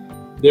 like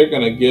they're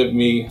going to give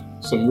me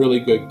some really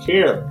good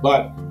care.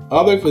 But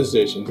other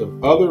physicians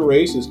of other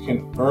races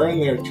can earn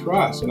their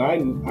trust. And I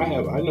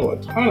know a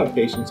ton of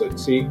patients that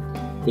see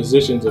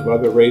physicians of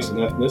other race and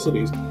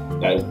ethnicities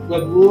that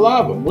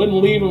love them,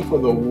 wouldn't leave them for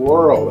the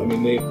world. I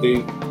mean,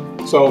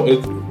 so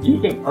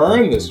you can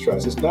earn this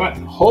trust. It's not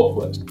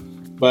hopeless,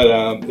 but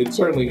it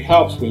certainly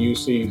helps when you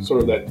see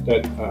sort of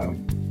that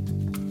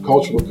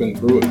cultural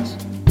congruence.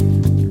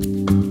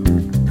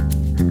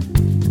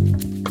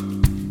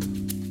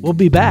 We'll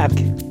be back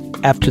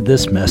after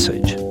this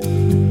message.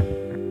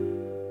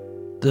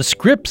 The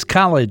Scripps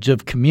College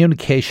of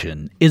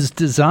Communication is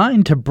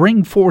designed to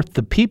bring forth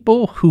the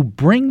people who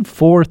bring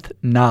forth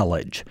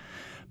knowledge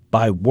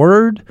by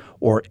word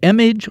or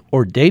image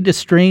or data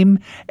stream,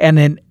 and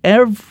in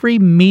every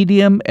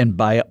medium and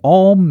by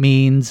all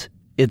means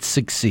it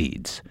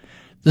succeeds.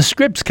 The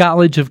Scripps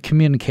College of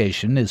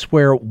Communication is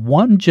where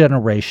one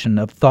generation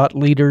of thought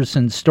leaders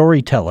and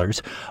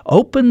storytellers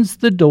opens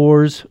the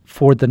doors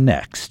for the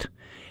next,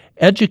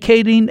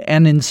 educating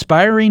and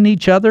inspiring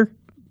each other,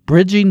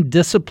 bridging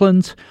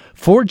disciplines,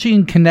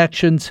 forging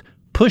connections,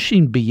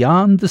 pushing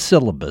beyond the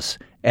syllabus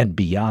and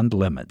beyond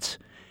limits.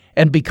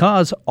 And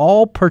because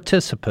all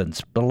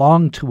participants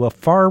belong to a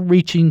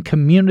far-reaching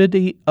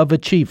community of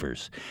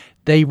achievers,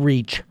 they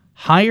reach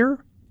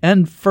higher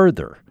and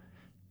further,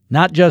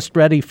 not just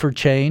ready for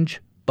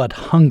change, but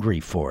hungry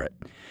for it,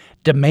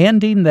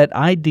 demanding that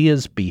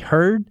ideas be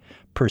heard,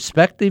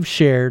 perspectives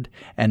shared,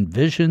 and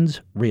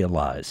visions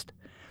realized.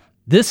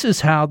 This is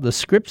how the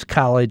Scripps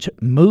College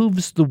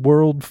moves the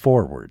world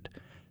forward.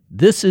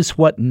 This is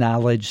what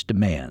knowledge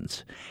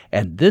demands,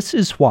 and this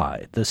is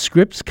why the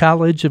Scripps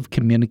College of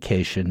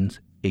Communications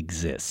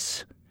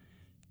exists.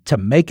 To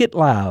make it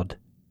loud,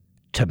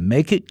 to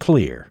make it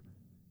clear,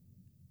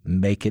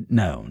 make it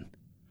known.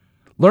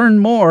 Learn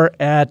more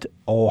at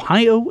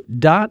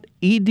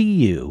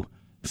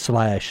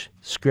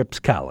ohio.edu/Scripps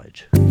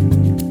College.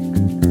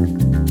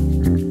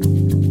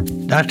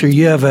 Doctor,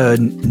 you have a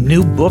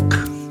new book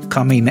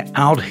coming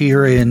out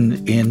here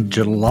in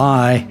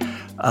July.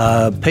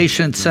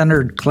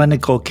 Patient-Centered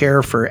Clinical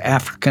Care for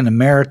African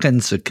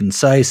Americans, a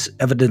concise,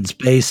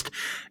 evidence-based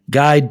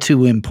guide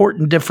to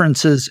important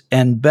differences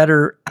and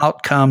better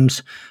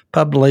outcomes,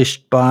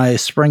 published by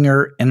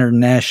Springer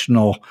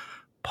International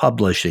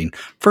Publishing.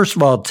 First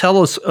of all,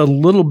 tell us a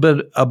little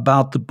bit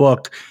about the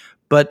book,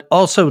 but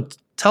also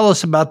tell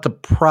us about the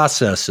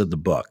process of the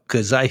book,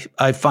 because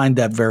I find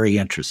that very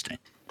interesting.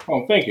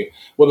 Oh, thank you.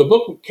 Well, the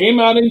book came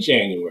out in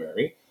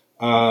January.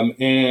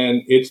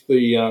 And it's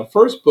the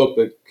first book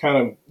that kind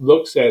of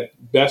looks at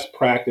best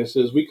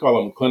practices. We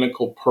call them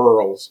clinical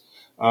pearls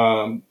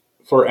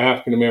for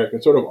African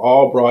Americans, sort of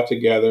all brought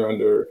together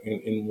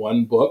in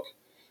one book.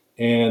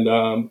 And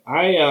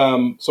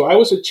so I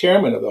was a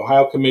chairman of the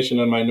Ohio Commission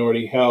on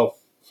Minority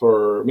Health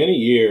for many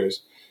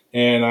years,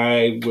 and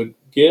I would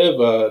give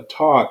a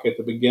talk at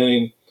the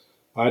beginning.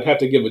 I'd have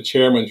to give a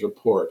chairman's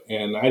report,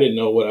 and I didn't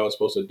know what I was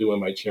supposed to do in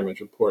my chairman's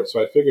report,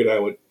 so I figured I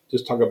would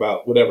just talk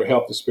about whatever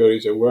health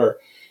disparities there were.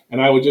 And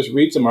I would just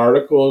read some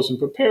articles and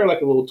prepare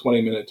like a little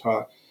 20-minute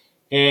talk.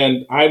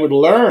 And I would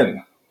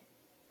learn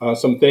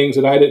some things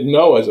that I didn't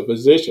know as a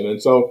physician. And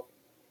so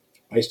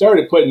I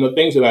started putting the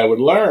things that I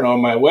would learn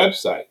on my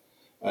website,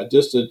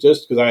 just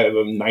because I have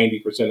a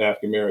 90%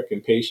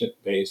 African-American patient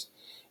base.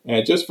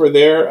 and just for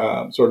their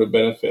sort of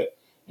benefit.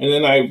 And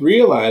then I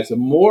realized the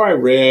more I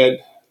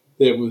read,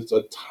 there was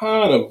a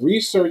ton of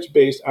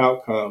research-based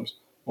outcomes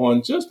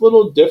on just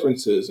little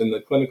differences in the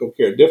clinical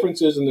care,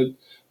 differences in the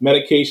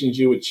medications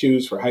you would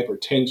choose for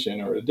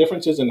hypertension, or the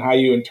differences in how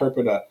you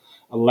interpret a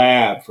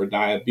lab for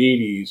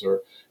diabetes,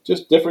 or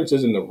just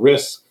differences in the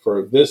risk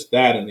for this,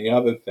 that, and the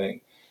other thing.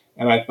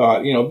 And I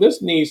thought,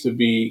 this needs to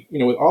be,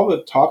 with all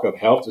the talk of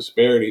health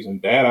disparities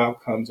and bad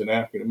outcomes in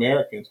African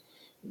Americans,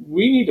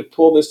 we need to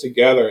pull this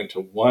together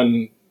into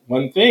one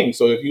thing.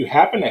 So if you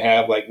happen to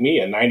have, like me,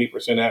 a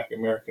 90% African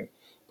American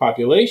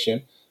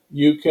population,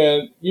 you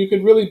could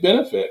really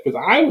benefit,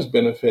 because I was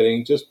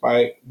benefiting just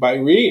by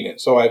reading it.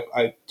 So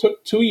I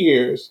took 2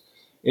 years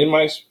in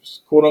my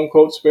quote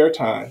unquote spare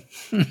time,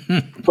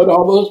 put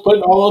all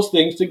those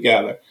things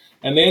together,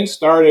 and then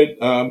started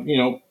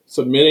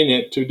submitting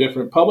it to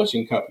different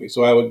publishing companies.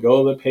 So I would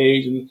go to the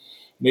page and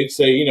they'd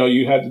say,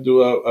 you had to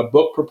do a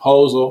book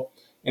proposal,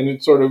 and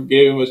it sort of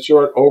gave them a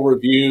short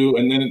overview,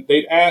 and then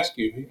they'd ask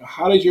you,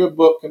 how does your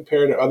book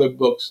compare to other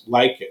books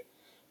like it?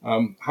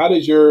 What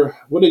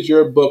is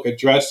your book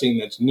addressing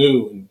that's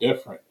new and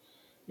different?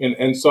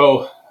 And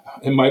so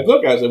in my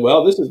book, I said,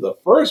 well, this is the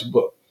first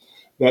book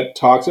that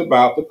talks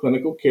about the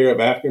clinical care of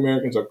African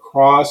Americans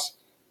across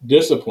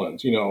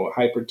disciplines,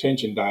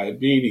 hypertension,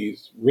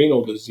 diabetes,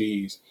 renal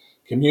disease,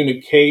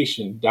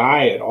 communication,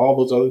 diet, all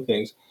those other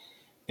things.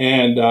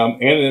 And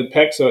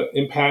it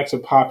impacts a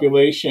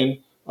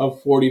population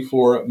of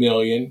 44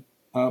 million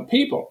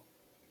people.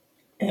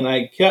 And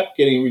I kept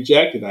getting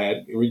rejected. I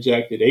had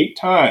rejected 8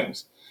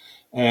 times.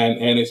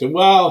 And they said,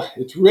 well,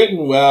 it's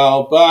written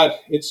well, but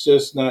it's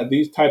just not,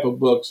 these type of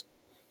books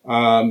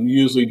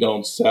usually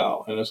don't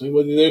sell. And I said,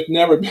 well, there's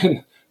never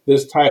been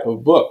this type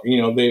of book.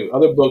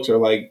 Other books are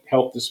like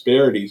health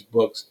disparities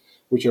books,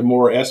 which are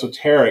more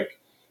esoteric,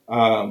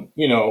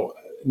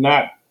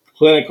 not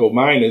clinical.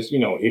 Mine is,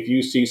 if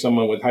you see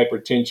someone with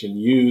hypertension,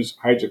 use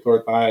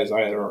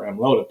hydrochlorothiazide or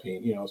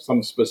amlodipine,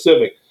 some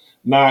specific,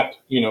 not,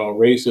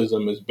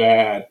 racism is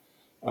bad,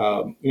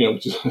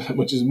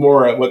 which is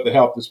more what the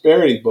health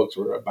disparities books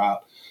were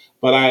about.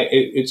 But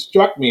it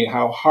struck me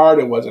how hard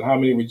it was and how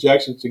many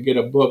rejections to get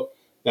a book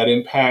that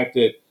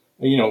impacted,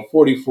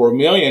 44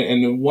 million.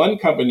 And then one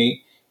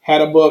company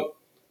had a book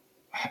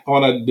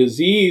on a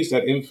disease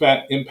that in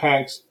fact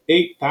impacts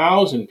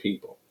 8,000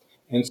 people.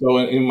 And so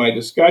in my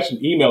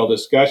email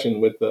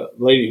discussion with the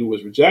lady who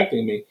was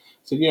rejecting me, I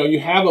said, you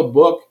have a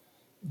book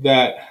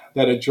that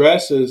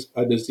addresses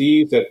a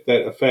disease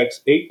that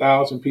affects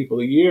 8,000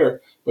 people a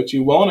year, but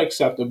you won't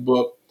accept a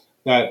book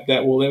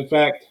that will in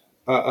fact,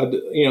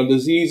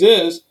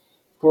 disease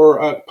for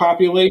a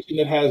population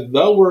that has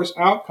the worst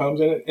outcomes,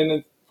 and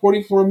it's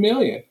 44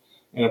 million.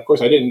 And of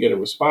course, I didn't get a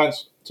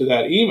response to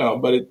that email,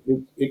 but it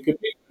could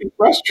be pretty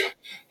frustrating.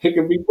 It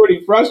can be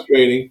pretty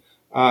frustrating.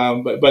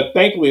 But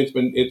thankfully,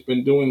 it's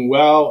been doing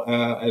well,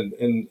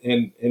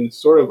 and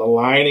sort of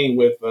aligning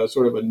with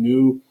sort of a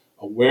new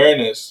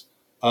awareness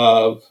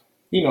of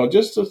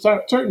just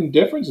certain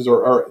differences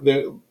or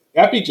the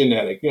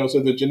epigenetic.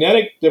 So the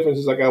genetic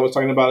differences, like I was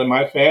talking about in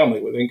my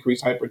family with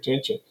increased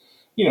hypertension.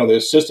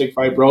 There's cystic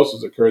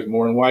fibrosis occurs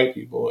more in white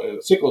people.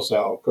 Sickle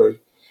cell occurs.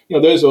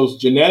 There's those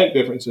genetic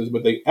differences,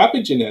 but the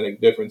epigenetic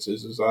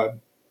differences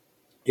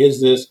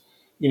is this,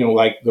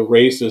 like the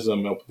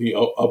racism, the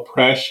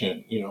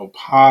oppression,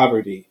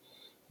 poverty,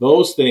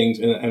 those things,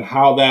 and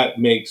how that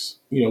makes,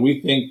 we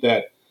think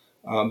that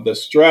the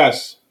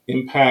stress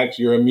impacts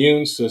your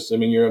immune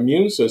system, and your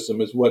immune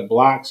system is what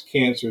blocks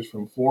cancers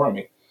from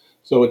forming.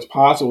 So it's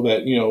possible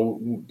that,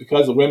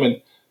 because the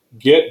women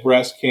get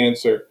breast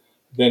cancer,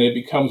 then it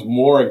becomes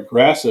more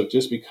aggressive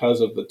just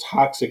because of the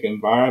toxic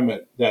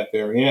environment that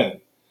they're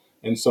in.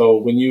 And so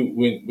when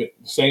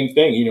same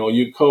thing,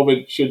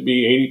 COVID should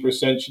be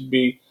 80% should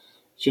be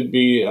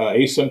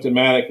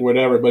asymptomatic,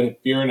 whatever. But if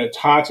you're in a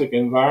toxic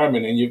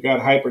environment and you've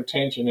got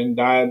hypertension and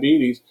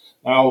diabetes,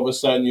 now all of a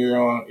sudden you're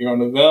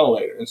on a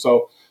ventilator. And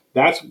so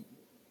that's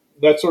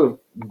sort of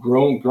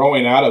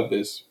growing out of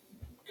this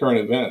current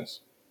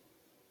events.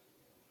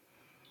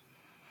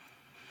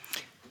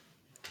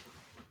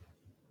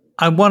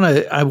 I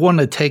want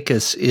to take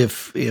us,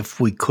 if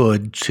we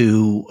could,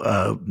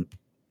 to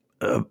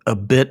a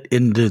bit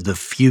into the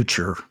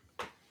future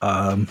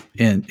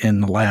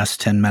in the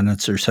last 10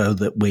 minutes or so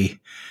that we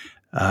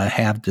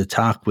have to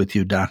talk with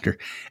you, Doctor.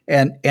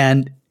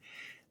 And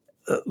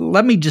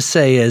let me just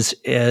say, as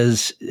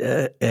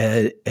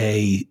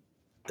a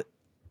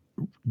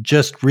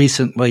just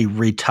recently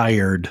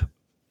retired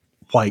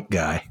white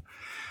guy,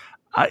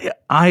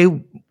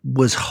 I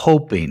was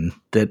hoping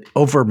that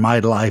over my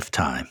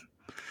lifetime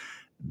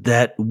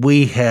that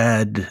we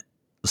had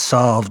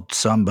solved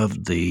some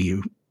of the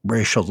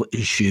racial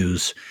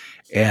issues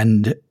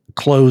and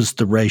closed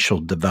the racial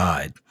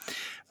divide.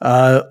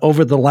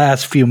 Over the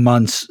last few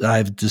months,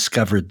 I've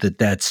discovered that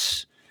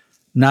that's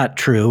not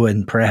true,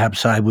 and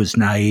perhaps I was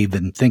naive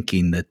in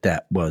thinking that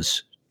that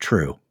was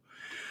true.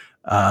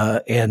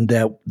 And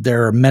that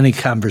there are many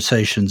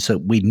conversations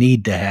that we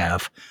need to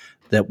have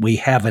that we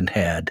haven't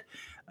had.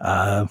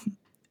 And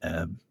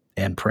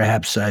and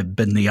perhaps I've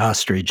been the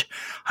ostrich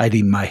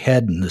hiding my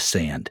head in the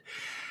sand.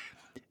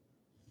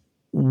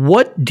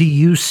 What do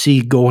you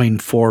see going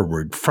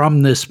forward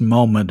from this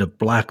moment of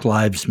Black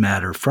Lives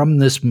Matter, from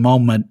this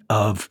moment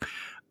of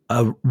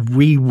a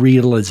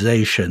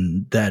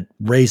re-realization that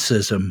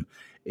racism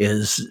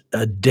is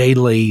a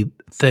daily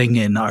thing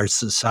in our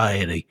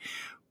society?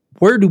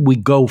 Where do we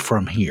go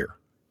from here?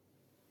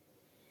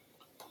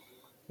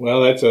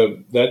 Well, that's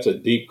a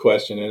deep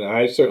question, and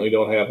I certainly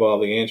don't have all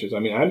the answers. I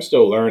mean, I'm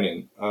still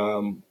learning.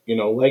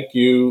 Like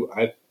you,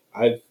 I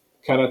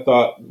kind of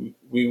thought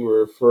we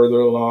were further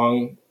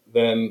along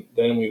than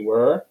we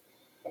were,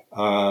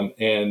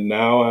 and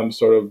now I'm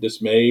sort of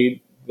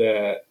dismayed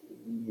that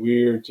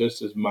we're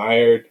just as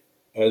mired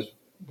as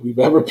we've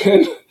ever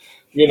been.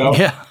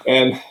 Yeah.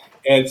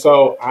 And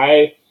so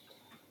I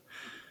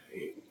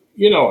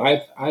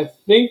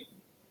think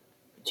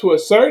to a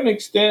certain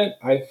extent,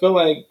 I feel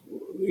like,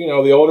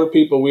 the older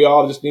people, we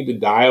all just need to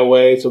die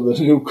away so the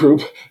new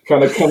group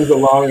kind of comes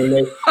along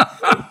and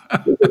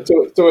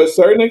to a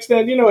certain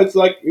extent, it's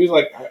like, he's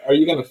like, are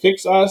you going to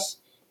fix us?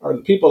 Are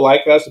the people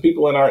like us, the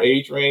people in our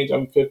age range?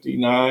 I'm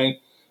 59.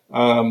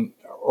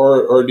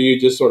 Or do you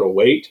just sort of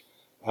wait?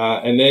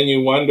 And then you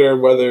wonder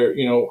whether,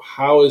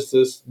 how is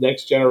this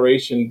next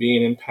generation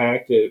being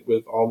impacted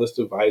with all this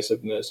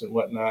divisiveness and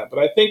whatnot? But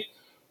I think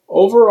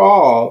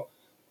overall,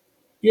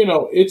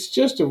 it's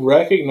just to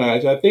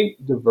recognize, I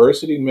think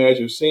diversity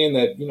measures, saying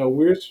that,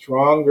 we're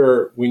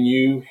stronger when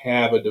you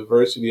have a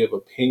diversity of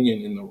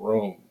opinion in the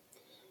room.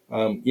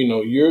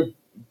 You're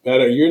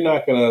better. You're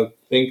not going to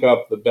think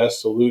up the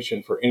best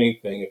solution for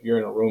anything if you're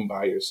in a room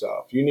by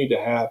yourself. You need to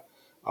have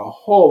a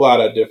whole lot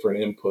of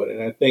different input.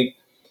 And I think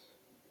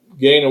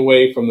getting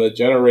away from the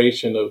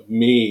generation of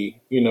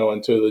me,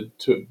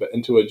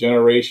 into a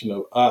generation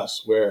of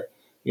us where,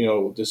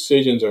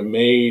 decisions are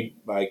made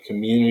by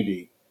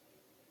community.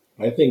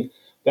 I think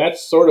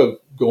that's sort of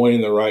going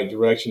in the right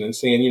direction and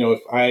saying,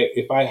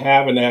 if I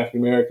have an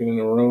African American in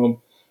a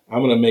room, I'm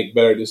going to make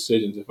better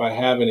decisions. If I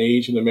have an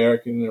Asian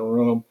American in a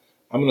room,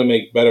 I'm going to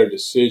make better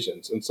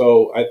decisions. And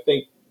so I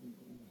think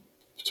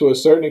to a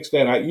certain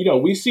extent,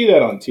 we see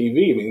that on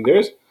TV. I mean,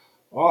 there's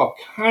all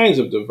kinds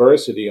of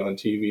diversity on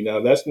TV.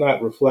 Now, that's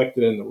not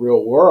reflected in the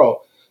real world,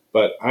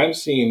 but I'm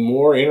seeing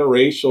more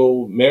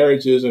interracial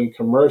marriages and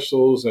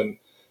commercials and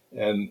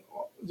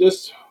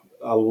just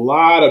a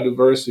lot of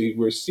diversity.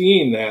 We're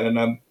seeing that,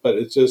 but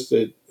it's just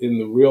that in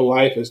the real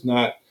life, it's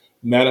not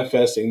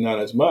manifesting, not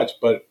as much.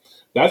 But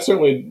that's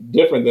certainly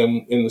different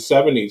than in the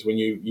 70s when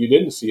you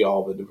didn't see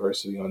all the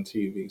diversity on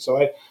TV. So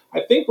I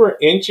think we're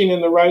inching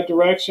in the right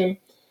direction.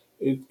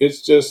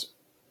 It's just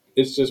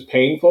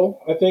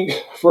painful, I think,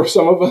 for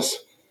some of us.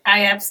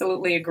 I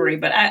absolutely agree,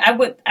 but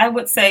I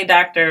would say,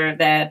 Doctor,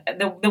 that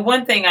the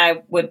one thing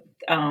I would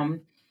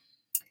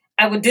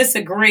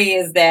disagree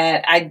is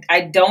that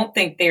I don't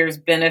think there's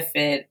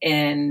benefit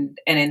in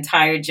an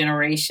entire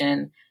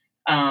generation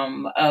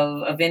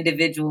of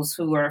individuals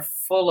who are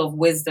full of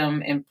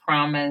wisdom and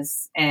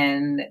promise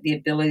and the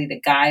ability to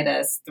guide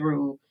us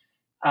through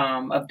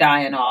of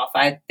dying off.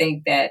 I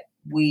think that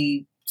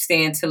we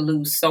stand to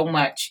lose so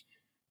much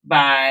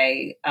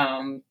by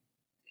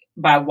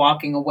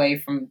walking away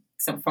from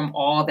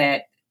all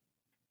that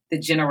the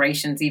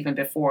generations even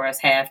before us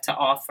have to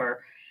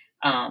offer,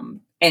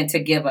 and to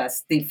give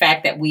us. The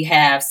fact that we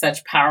have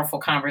such powerful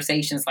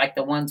conversations like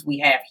the ones we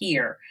have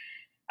here,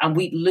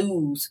 we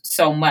lose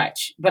so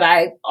much. But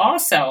I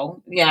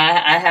also,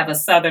 I have a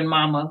Southern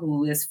mama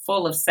who is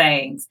full of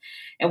sayings.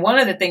 And one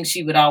of the things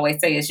she would always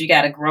say is you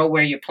got to grow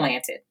where you're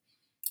planted.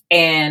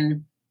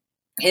 And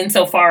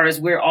insofar as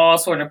we're all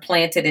sort of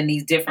planted in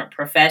these different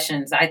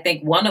professions, I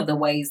think one of the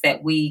ways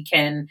that we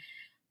can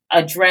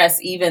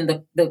address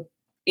even the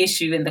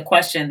issue and the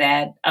question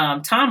that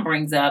Tom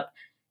brings up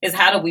is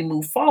how do we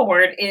move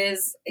forward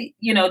is,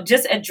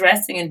 just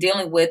addressing and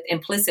dealing with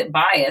implicit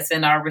bias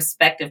in our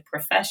respective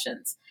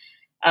professions.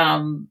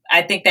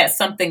 I think that's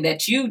something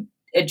that you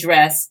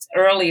addressed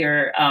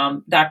earlier,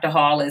 Dr.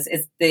 Hall, is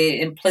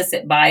the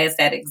implicit bias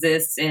that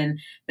exists in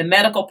the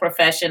medical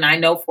profession. I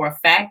know for a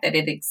fact that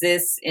it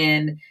exists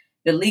in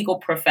the legal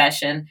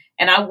profession.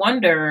 And I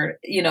wonder,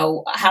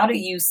 how do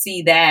you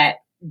see that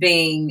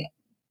being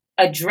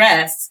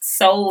addressed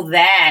so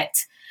that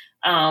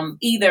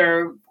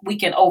either we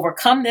can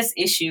overcome this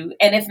issue,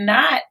 and if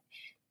not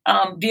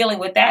dealing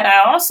with that,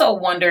 I also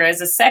wonder,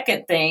 as a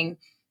second thing,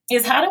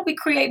 is how do we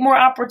create more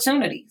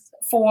opportunities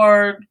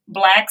for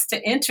Blacks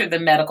to enter the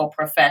medical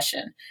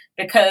profession?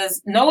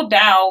 Because no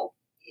doubt,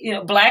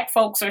 Black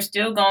folks are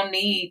still going to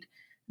need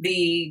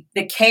the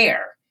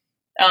care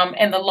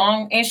and the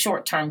long and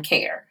short term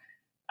care.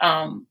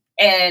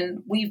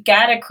 And we've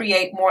got to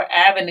create more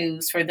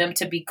avenues for them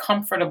to be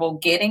comfortable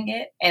getting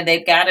it. And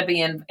they've got to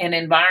be in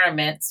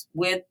environments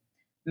with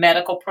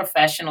medical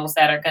professionals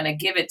that are going to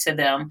give it to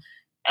them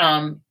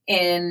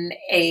in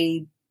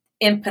a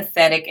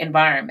empathetic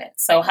environment.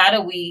 So how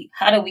do we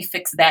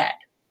fix that?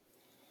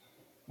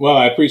 Well,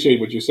 I appreciate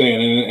what you're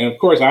saying. And of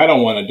course, I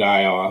don't want to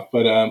die off.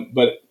 But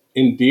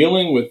in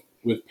dealing with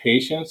with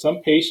patients.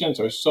 Some patients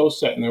are so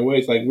set in their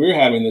ways. Like we're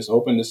having this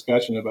open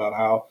discussion about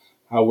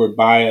how we're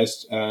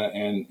biased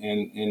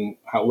and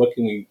how what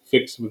can we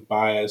fix with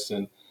bias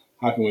and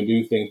how can we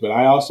do things. But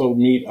I also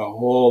meet a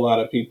whole lot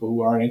of people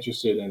who aren't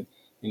interested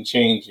in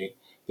changing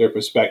their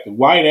perspective,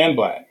 white and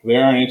black. They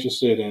aren't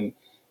interested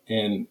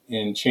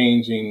in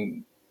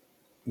changing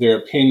their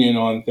opinion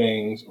on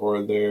things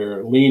or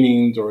their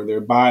leanings or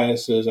their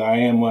biases. I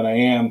am what I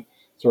am,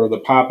 sort of the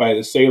Popeye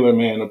the Sailor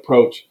Man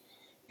approach.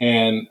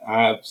 And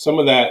some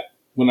of that,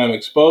 when I'm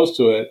exposed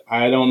to it,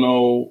 I don't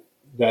know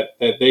that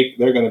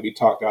they're going to be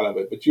talked out of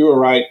it. But you were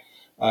right,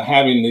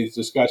 having these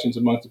discussions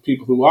amongst the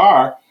people who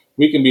are,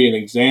 we can be an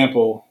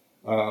example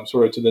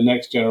sort of to the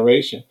next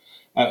generation.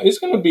 It's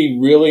going to be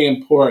really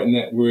important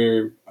that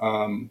we're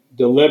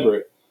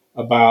deliberate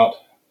about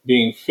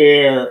being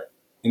fair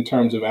in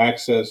terms of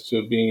access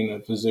to being a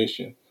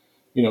physician.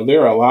 You know,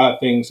 there are a lot of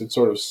things that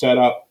sort of set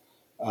up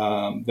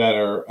that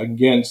are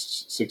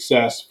against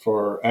success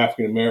for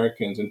African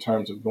Americans in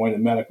terms of going to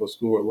medical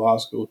school or law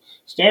school.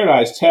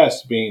 Standardized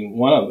tests being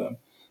one of them.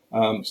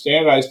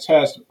 Standardized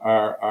tests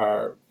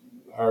are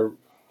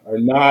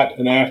not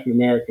an African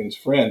American's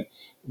friend,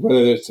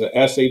 whether it's a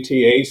SAT,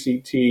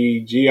 ACT,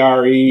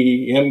 GRE,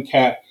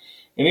 MCAT,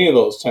 any of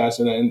those tests,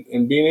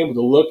 and being able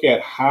to look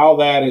at how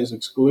that is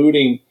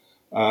excluding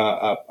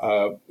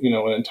an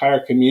entire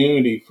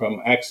community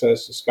from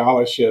access to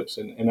scholarships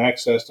and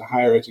access to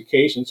higher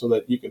education so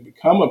that you can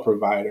become a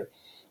provider.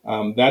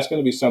 That's going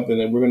to be something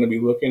that we're going to be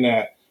looking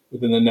at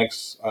within the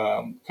next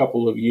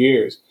couple of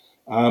years.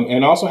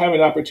 And also having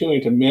an opportunity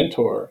to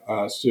mentor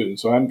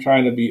students. So I'm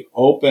trying to be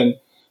open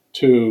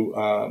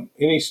to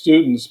any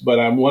students, but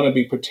I want to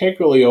be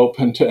particularly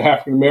open to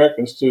African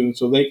American students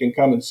so they can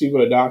come and see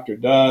what a doctor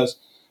does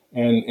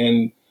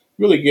and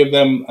really give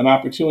them an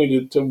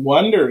opportunity to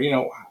wonder,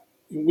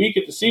 we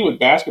get to see what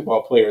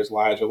basketball players'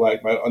 lives are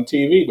like on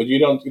TV, but you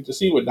don't get to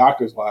see what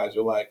doctors' lives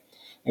are like.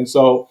 And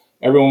so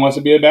everyone wants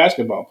to be a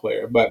basketball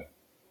player. But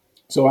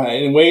so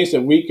in ways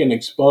that we can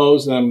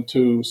expose them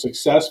to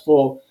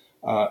successful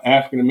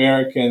African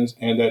Americans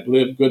and that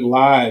live good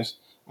lives,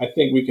 I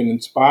think we can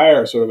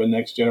inspire sort of a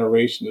next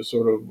generation to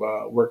sort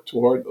of work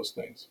toward those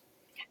things.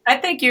 I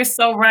think you're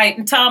so right.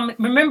 And Tom,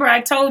 remember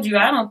I told you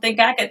I don't think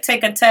I could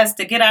take a test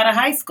to get out of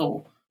high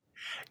school.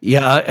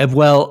 Yeah,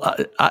 well,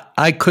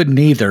 I couldn't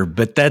either,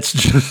 but that's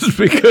just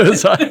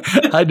because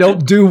I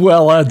don't do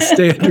well on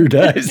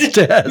standardized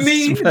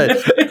tests.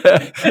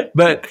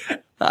 But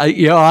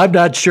I'm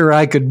not sure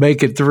I could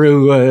make it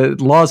through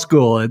law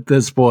school at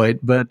this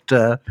point. But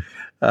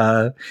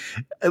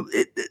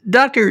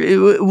Doctor,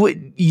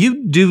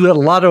 you do a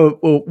lot of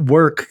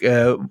work.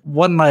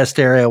 One last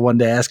area I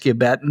wanted to ask you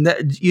about.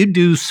 You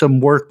do some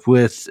work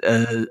with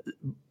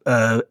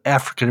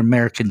African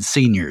American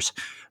seniors.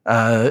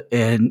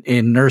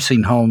 In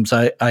nursing homes,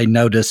 I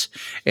notice,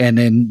 and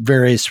in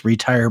various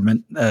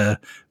retirement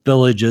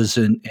villages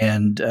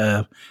and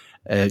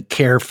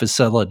care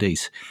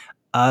facilities.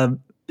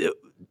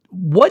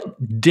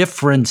 What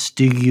difference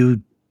do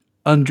you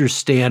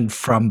understand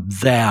from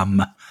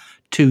them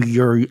to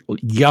your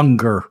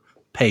younger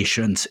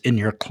patients in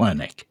your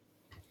clinic?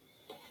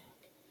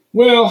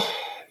 Well,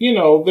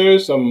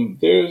 there's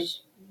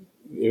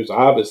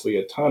obviously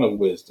a ton of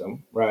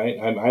wisdom, right?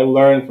 I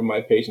learn from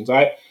my patients.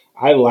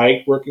 I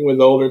like working with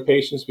older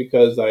patients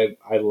because I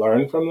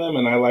learn from them,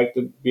 and I like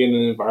to be in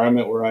an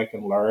environment where I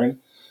can learn.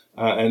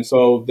 And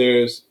so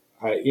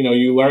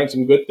you learn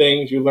some good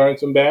things, you learn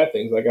some bad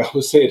things. Like I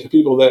would say to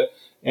people that,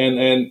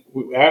 and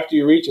after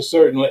you reach a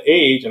certain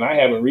age, and I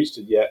haven't reached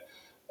it yet,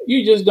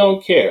 you just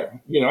don't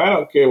care. I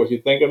don't care what you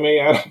think of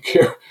me. I don't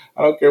care.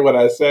 I don't care what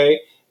I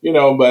say.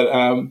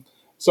 But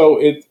so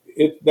it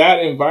that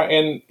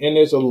environment, and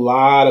there's a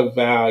lot of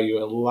value,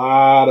 a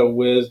lot of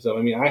wisdom.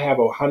 I mean, I have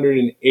a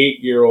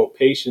 108-year-old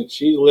patient.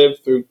 She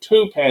lived through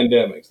two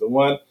pandemics, the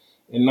one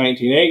in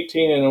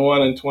 1918 and the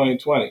one in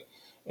 2020.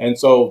 And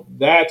so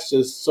that's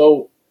just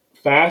so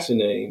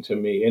fascinating to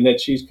me, and that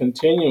she's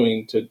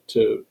continuing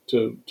to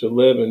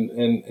live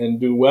and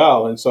do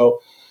well. And so,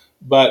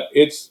 but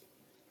it's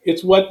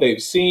what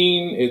they've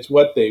seen, it's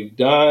what they've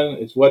done,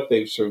 it's what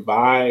they've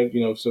survived,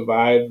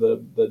 survived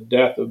the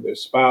death of their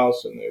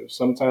spouse and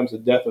sometimes the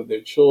death of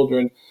their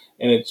children.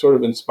 And it sort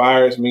of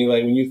inspires me,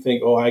 like when you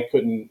think, oh, I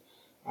couldn't,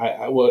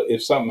 well,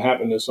 if something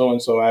happened to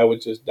so-and-so, I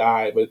would just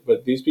die.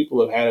 But these people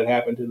have had it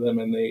happen to them,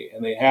 and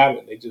they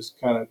haven't. They just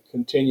kind of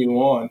continue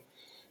on.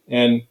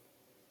 And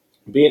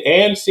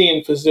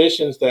seeing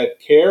physicians that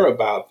care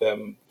about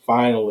them,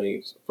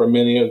 finally, for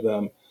many of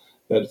them,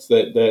 that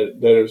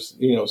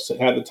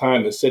have the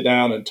time to sit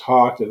down and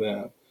talk to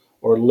them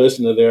or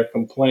listen to their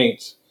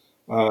complaints.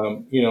 A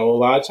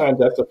lot of times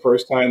that's the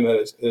first time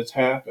that it's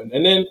happened.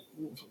 And then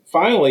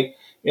finally,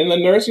 in the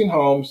nursing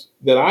homes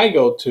that I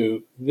go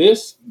to,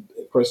 this,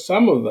 for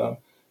some of them,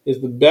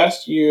 is the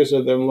best years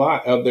of their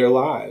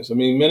lives. I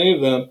mean, many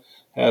of them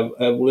have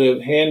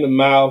lived hand to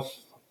mouth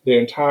their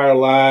entire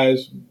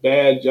lives,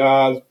 bad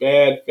jobs,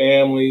 bad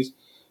families,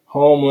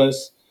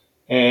 homeless.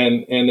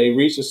 And they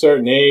reach a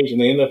certain age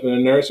and they end up in a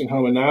nursing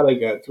home, and now they've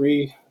got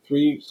three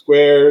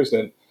squares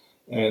and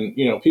and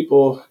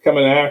people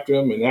coming after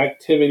them and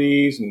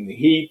activities and the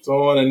heat's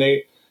on, and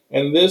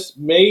this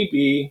may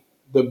be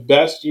the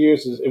best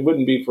years. It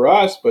wouldn't be for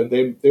us, but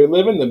they're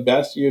living the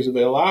best years of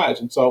their lives,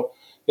 and so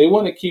they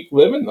want to keep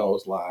living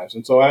those lives.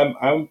 And so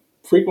I'm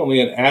frequently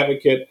an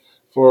advocate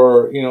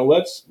for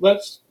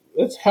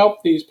let's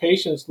help these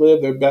patients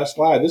live their best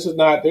lives.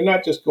 They're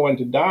not just going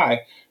to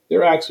die;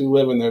 they're actually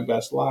living their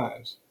best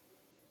lives.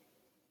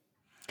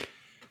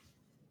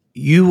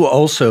 You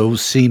also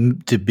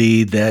seem to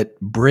be that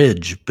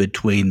bridge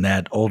between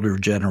that older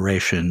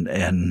generation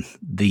and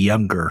the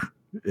younger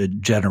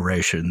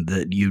generation,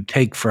 that you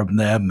take from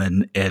them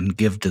and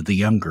give to the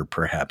younger,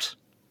 perhaps.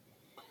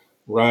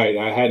 Right.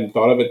 I hadn't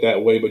thought of it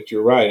that way, but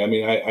you're right. I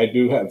mean, I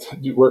do have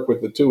to work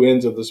with the two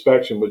ends of the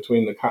spectrum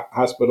between the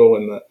hospital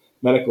and the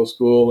medical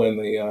school and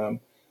the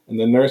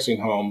nursing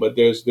home. But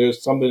there's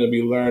something to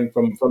be learned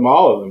from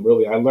all of them,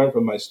 really. I learn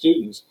from my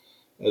students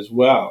as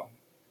well.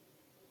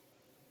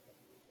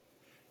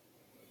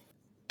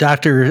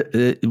 Doctor,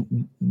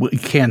 we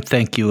can't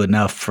thank you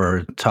enough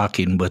for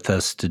talking with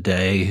us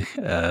today.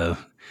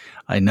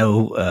 I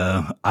know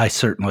I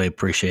certainly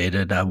appreciate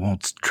it. I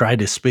won't try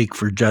to speak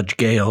for Judge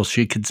Gale.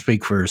 She can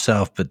speak for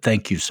herself, but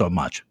thank you so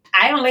much.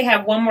 I only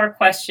have one more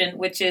question,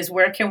 which is,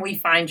 where can we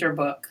find your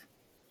book?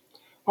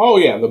 Oh,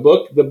 yeah. The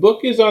book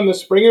is on the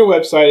Springer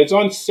website. It's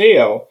on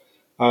sale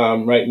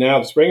right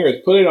now. Springer has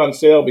put it on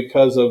sale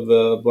because of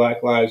the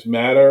Black Lives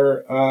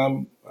Matter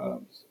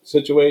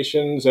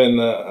situations and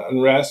the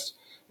unrest.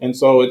 And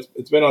so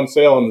it's been on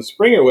sale on the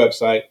Springer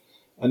website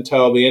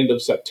until the end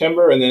of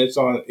September, and then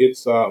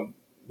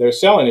they're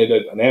selling it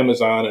at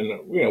Amazon and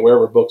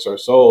wherever books are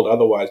sold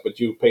otherwise, but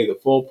you pay the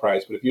full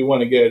price. But if you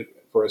want to get it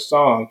for a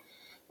song,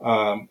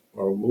 or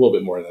a little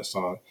bit more than a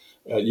song,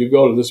 you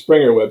go to the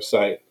Springer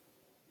website.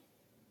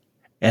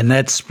 And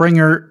that's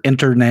Springer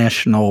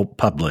International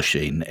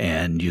Publishing,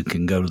 and you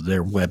can go to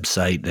their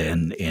website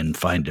and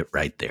find it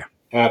right there.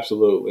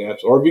 Absolutely.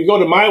 Or if you go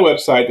to my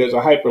website, there's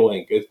a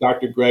hyperlink. It's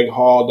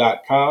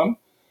drgreghall.com,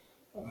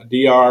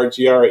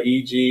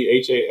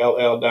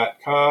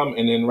 drgreghall.com.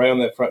 And then right on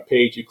that front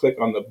page, you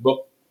click on the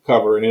book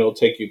cover and it'll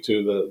take you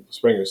to the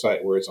Springer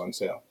site where it's on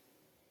sale.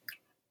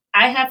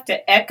 I have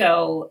to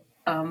echo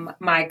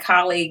my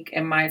colleague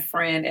and my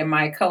friend and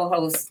my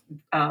co-host,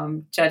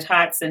 Judge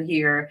Hodson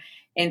here,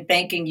 in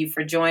thanking you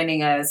for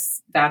joining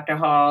us, Dr.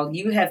 Hall.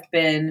 You have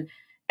been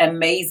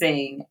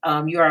amazing.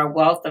 You are a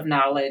wealth of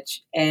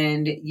knowledge,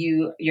 and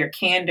your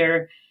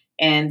candor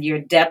and your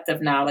depth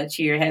of knowledge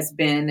here has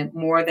been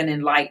more than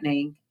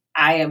enlightening.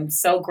 I am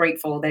so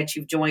grateful that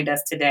you've joined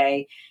us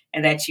today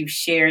and that you've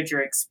shared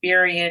your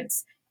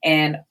experience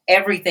and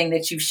everything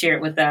that you've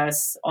shared with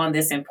us on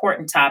this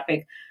important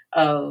topic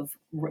of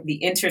the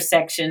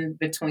intersection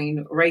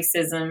between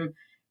racism,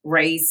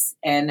 race,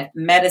 and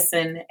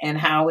medicine, and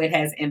how it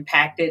has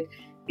impacted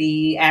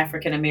the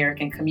African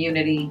American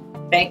community.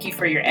 Thank you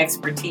for your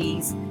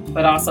expertise,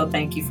 but also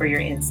thank you for your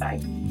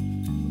insight.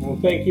 Well,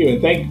 thank you,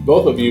 and thank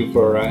both of you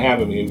for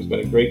having me. It's been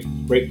a great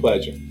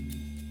pleasure.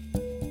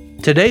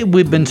 Today,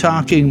 we've been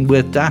talking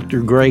with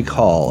Dr. Greg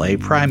Hall, a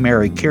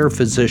primary care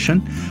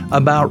physician,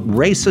 about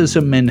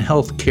racism in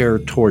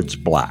healthcare towards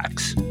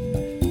Blacks.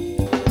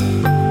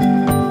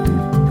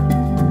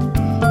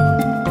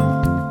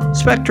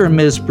 Spectrum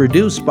is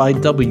produced by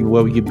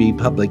WOUB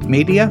Public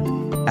Media.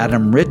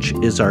 Adam Rich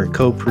is our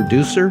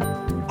co-producer.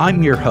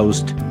 I'm your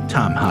host,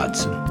 Tom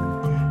Hodson.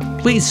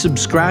 Please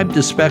subscribe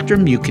to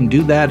Spectrum. You can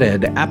do that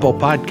at Apple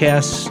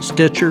Podcasts,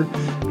 Stitcher,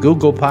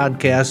 Google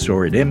Podcasts,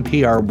 or at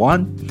NPR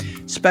One.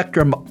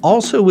 Spectrum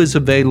also is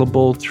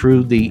available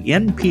through the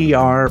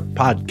NPR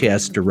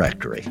Podcast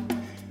Directory.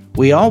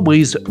 We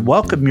always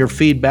welcome your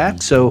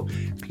feedback, so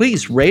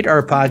please rate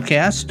our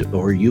podcast,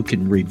 or you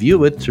can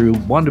review it through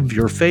one of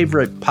your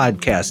favorite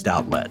podcast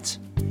outlets.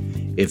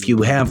 If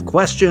you have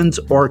questions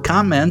or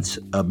comments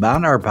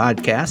about our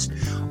podcast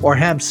or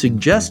have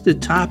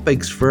suggested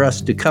topics for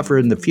us to cover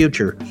in the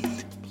future,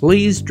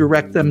 please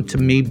direct them to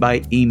me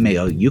by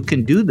email. You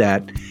can do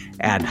that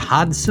at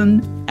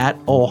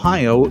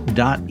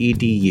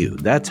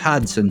hodson@ohio.edu. That's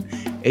Hodson,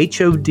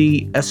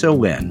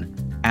 HODSON,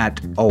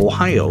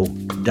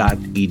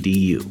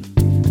 @ohio.edu.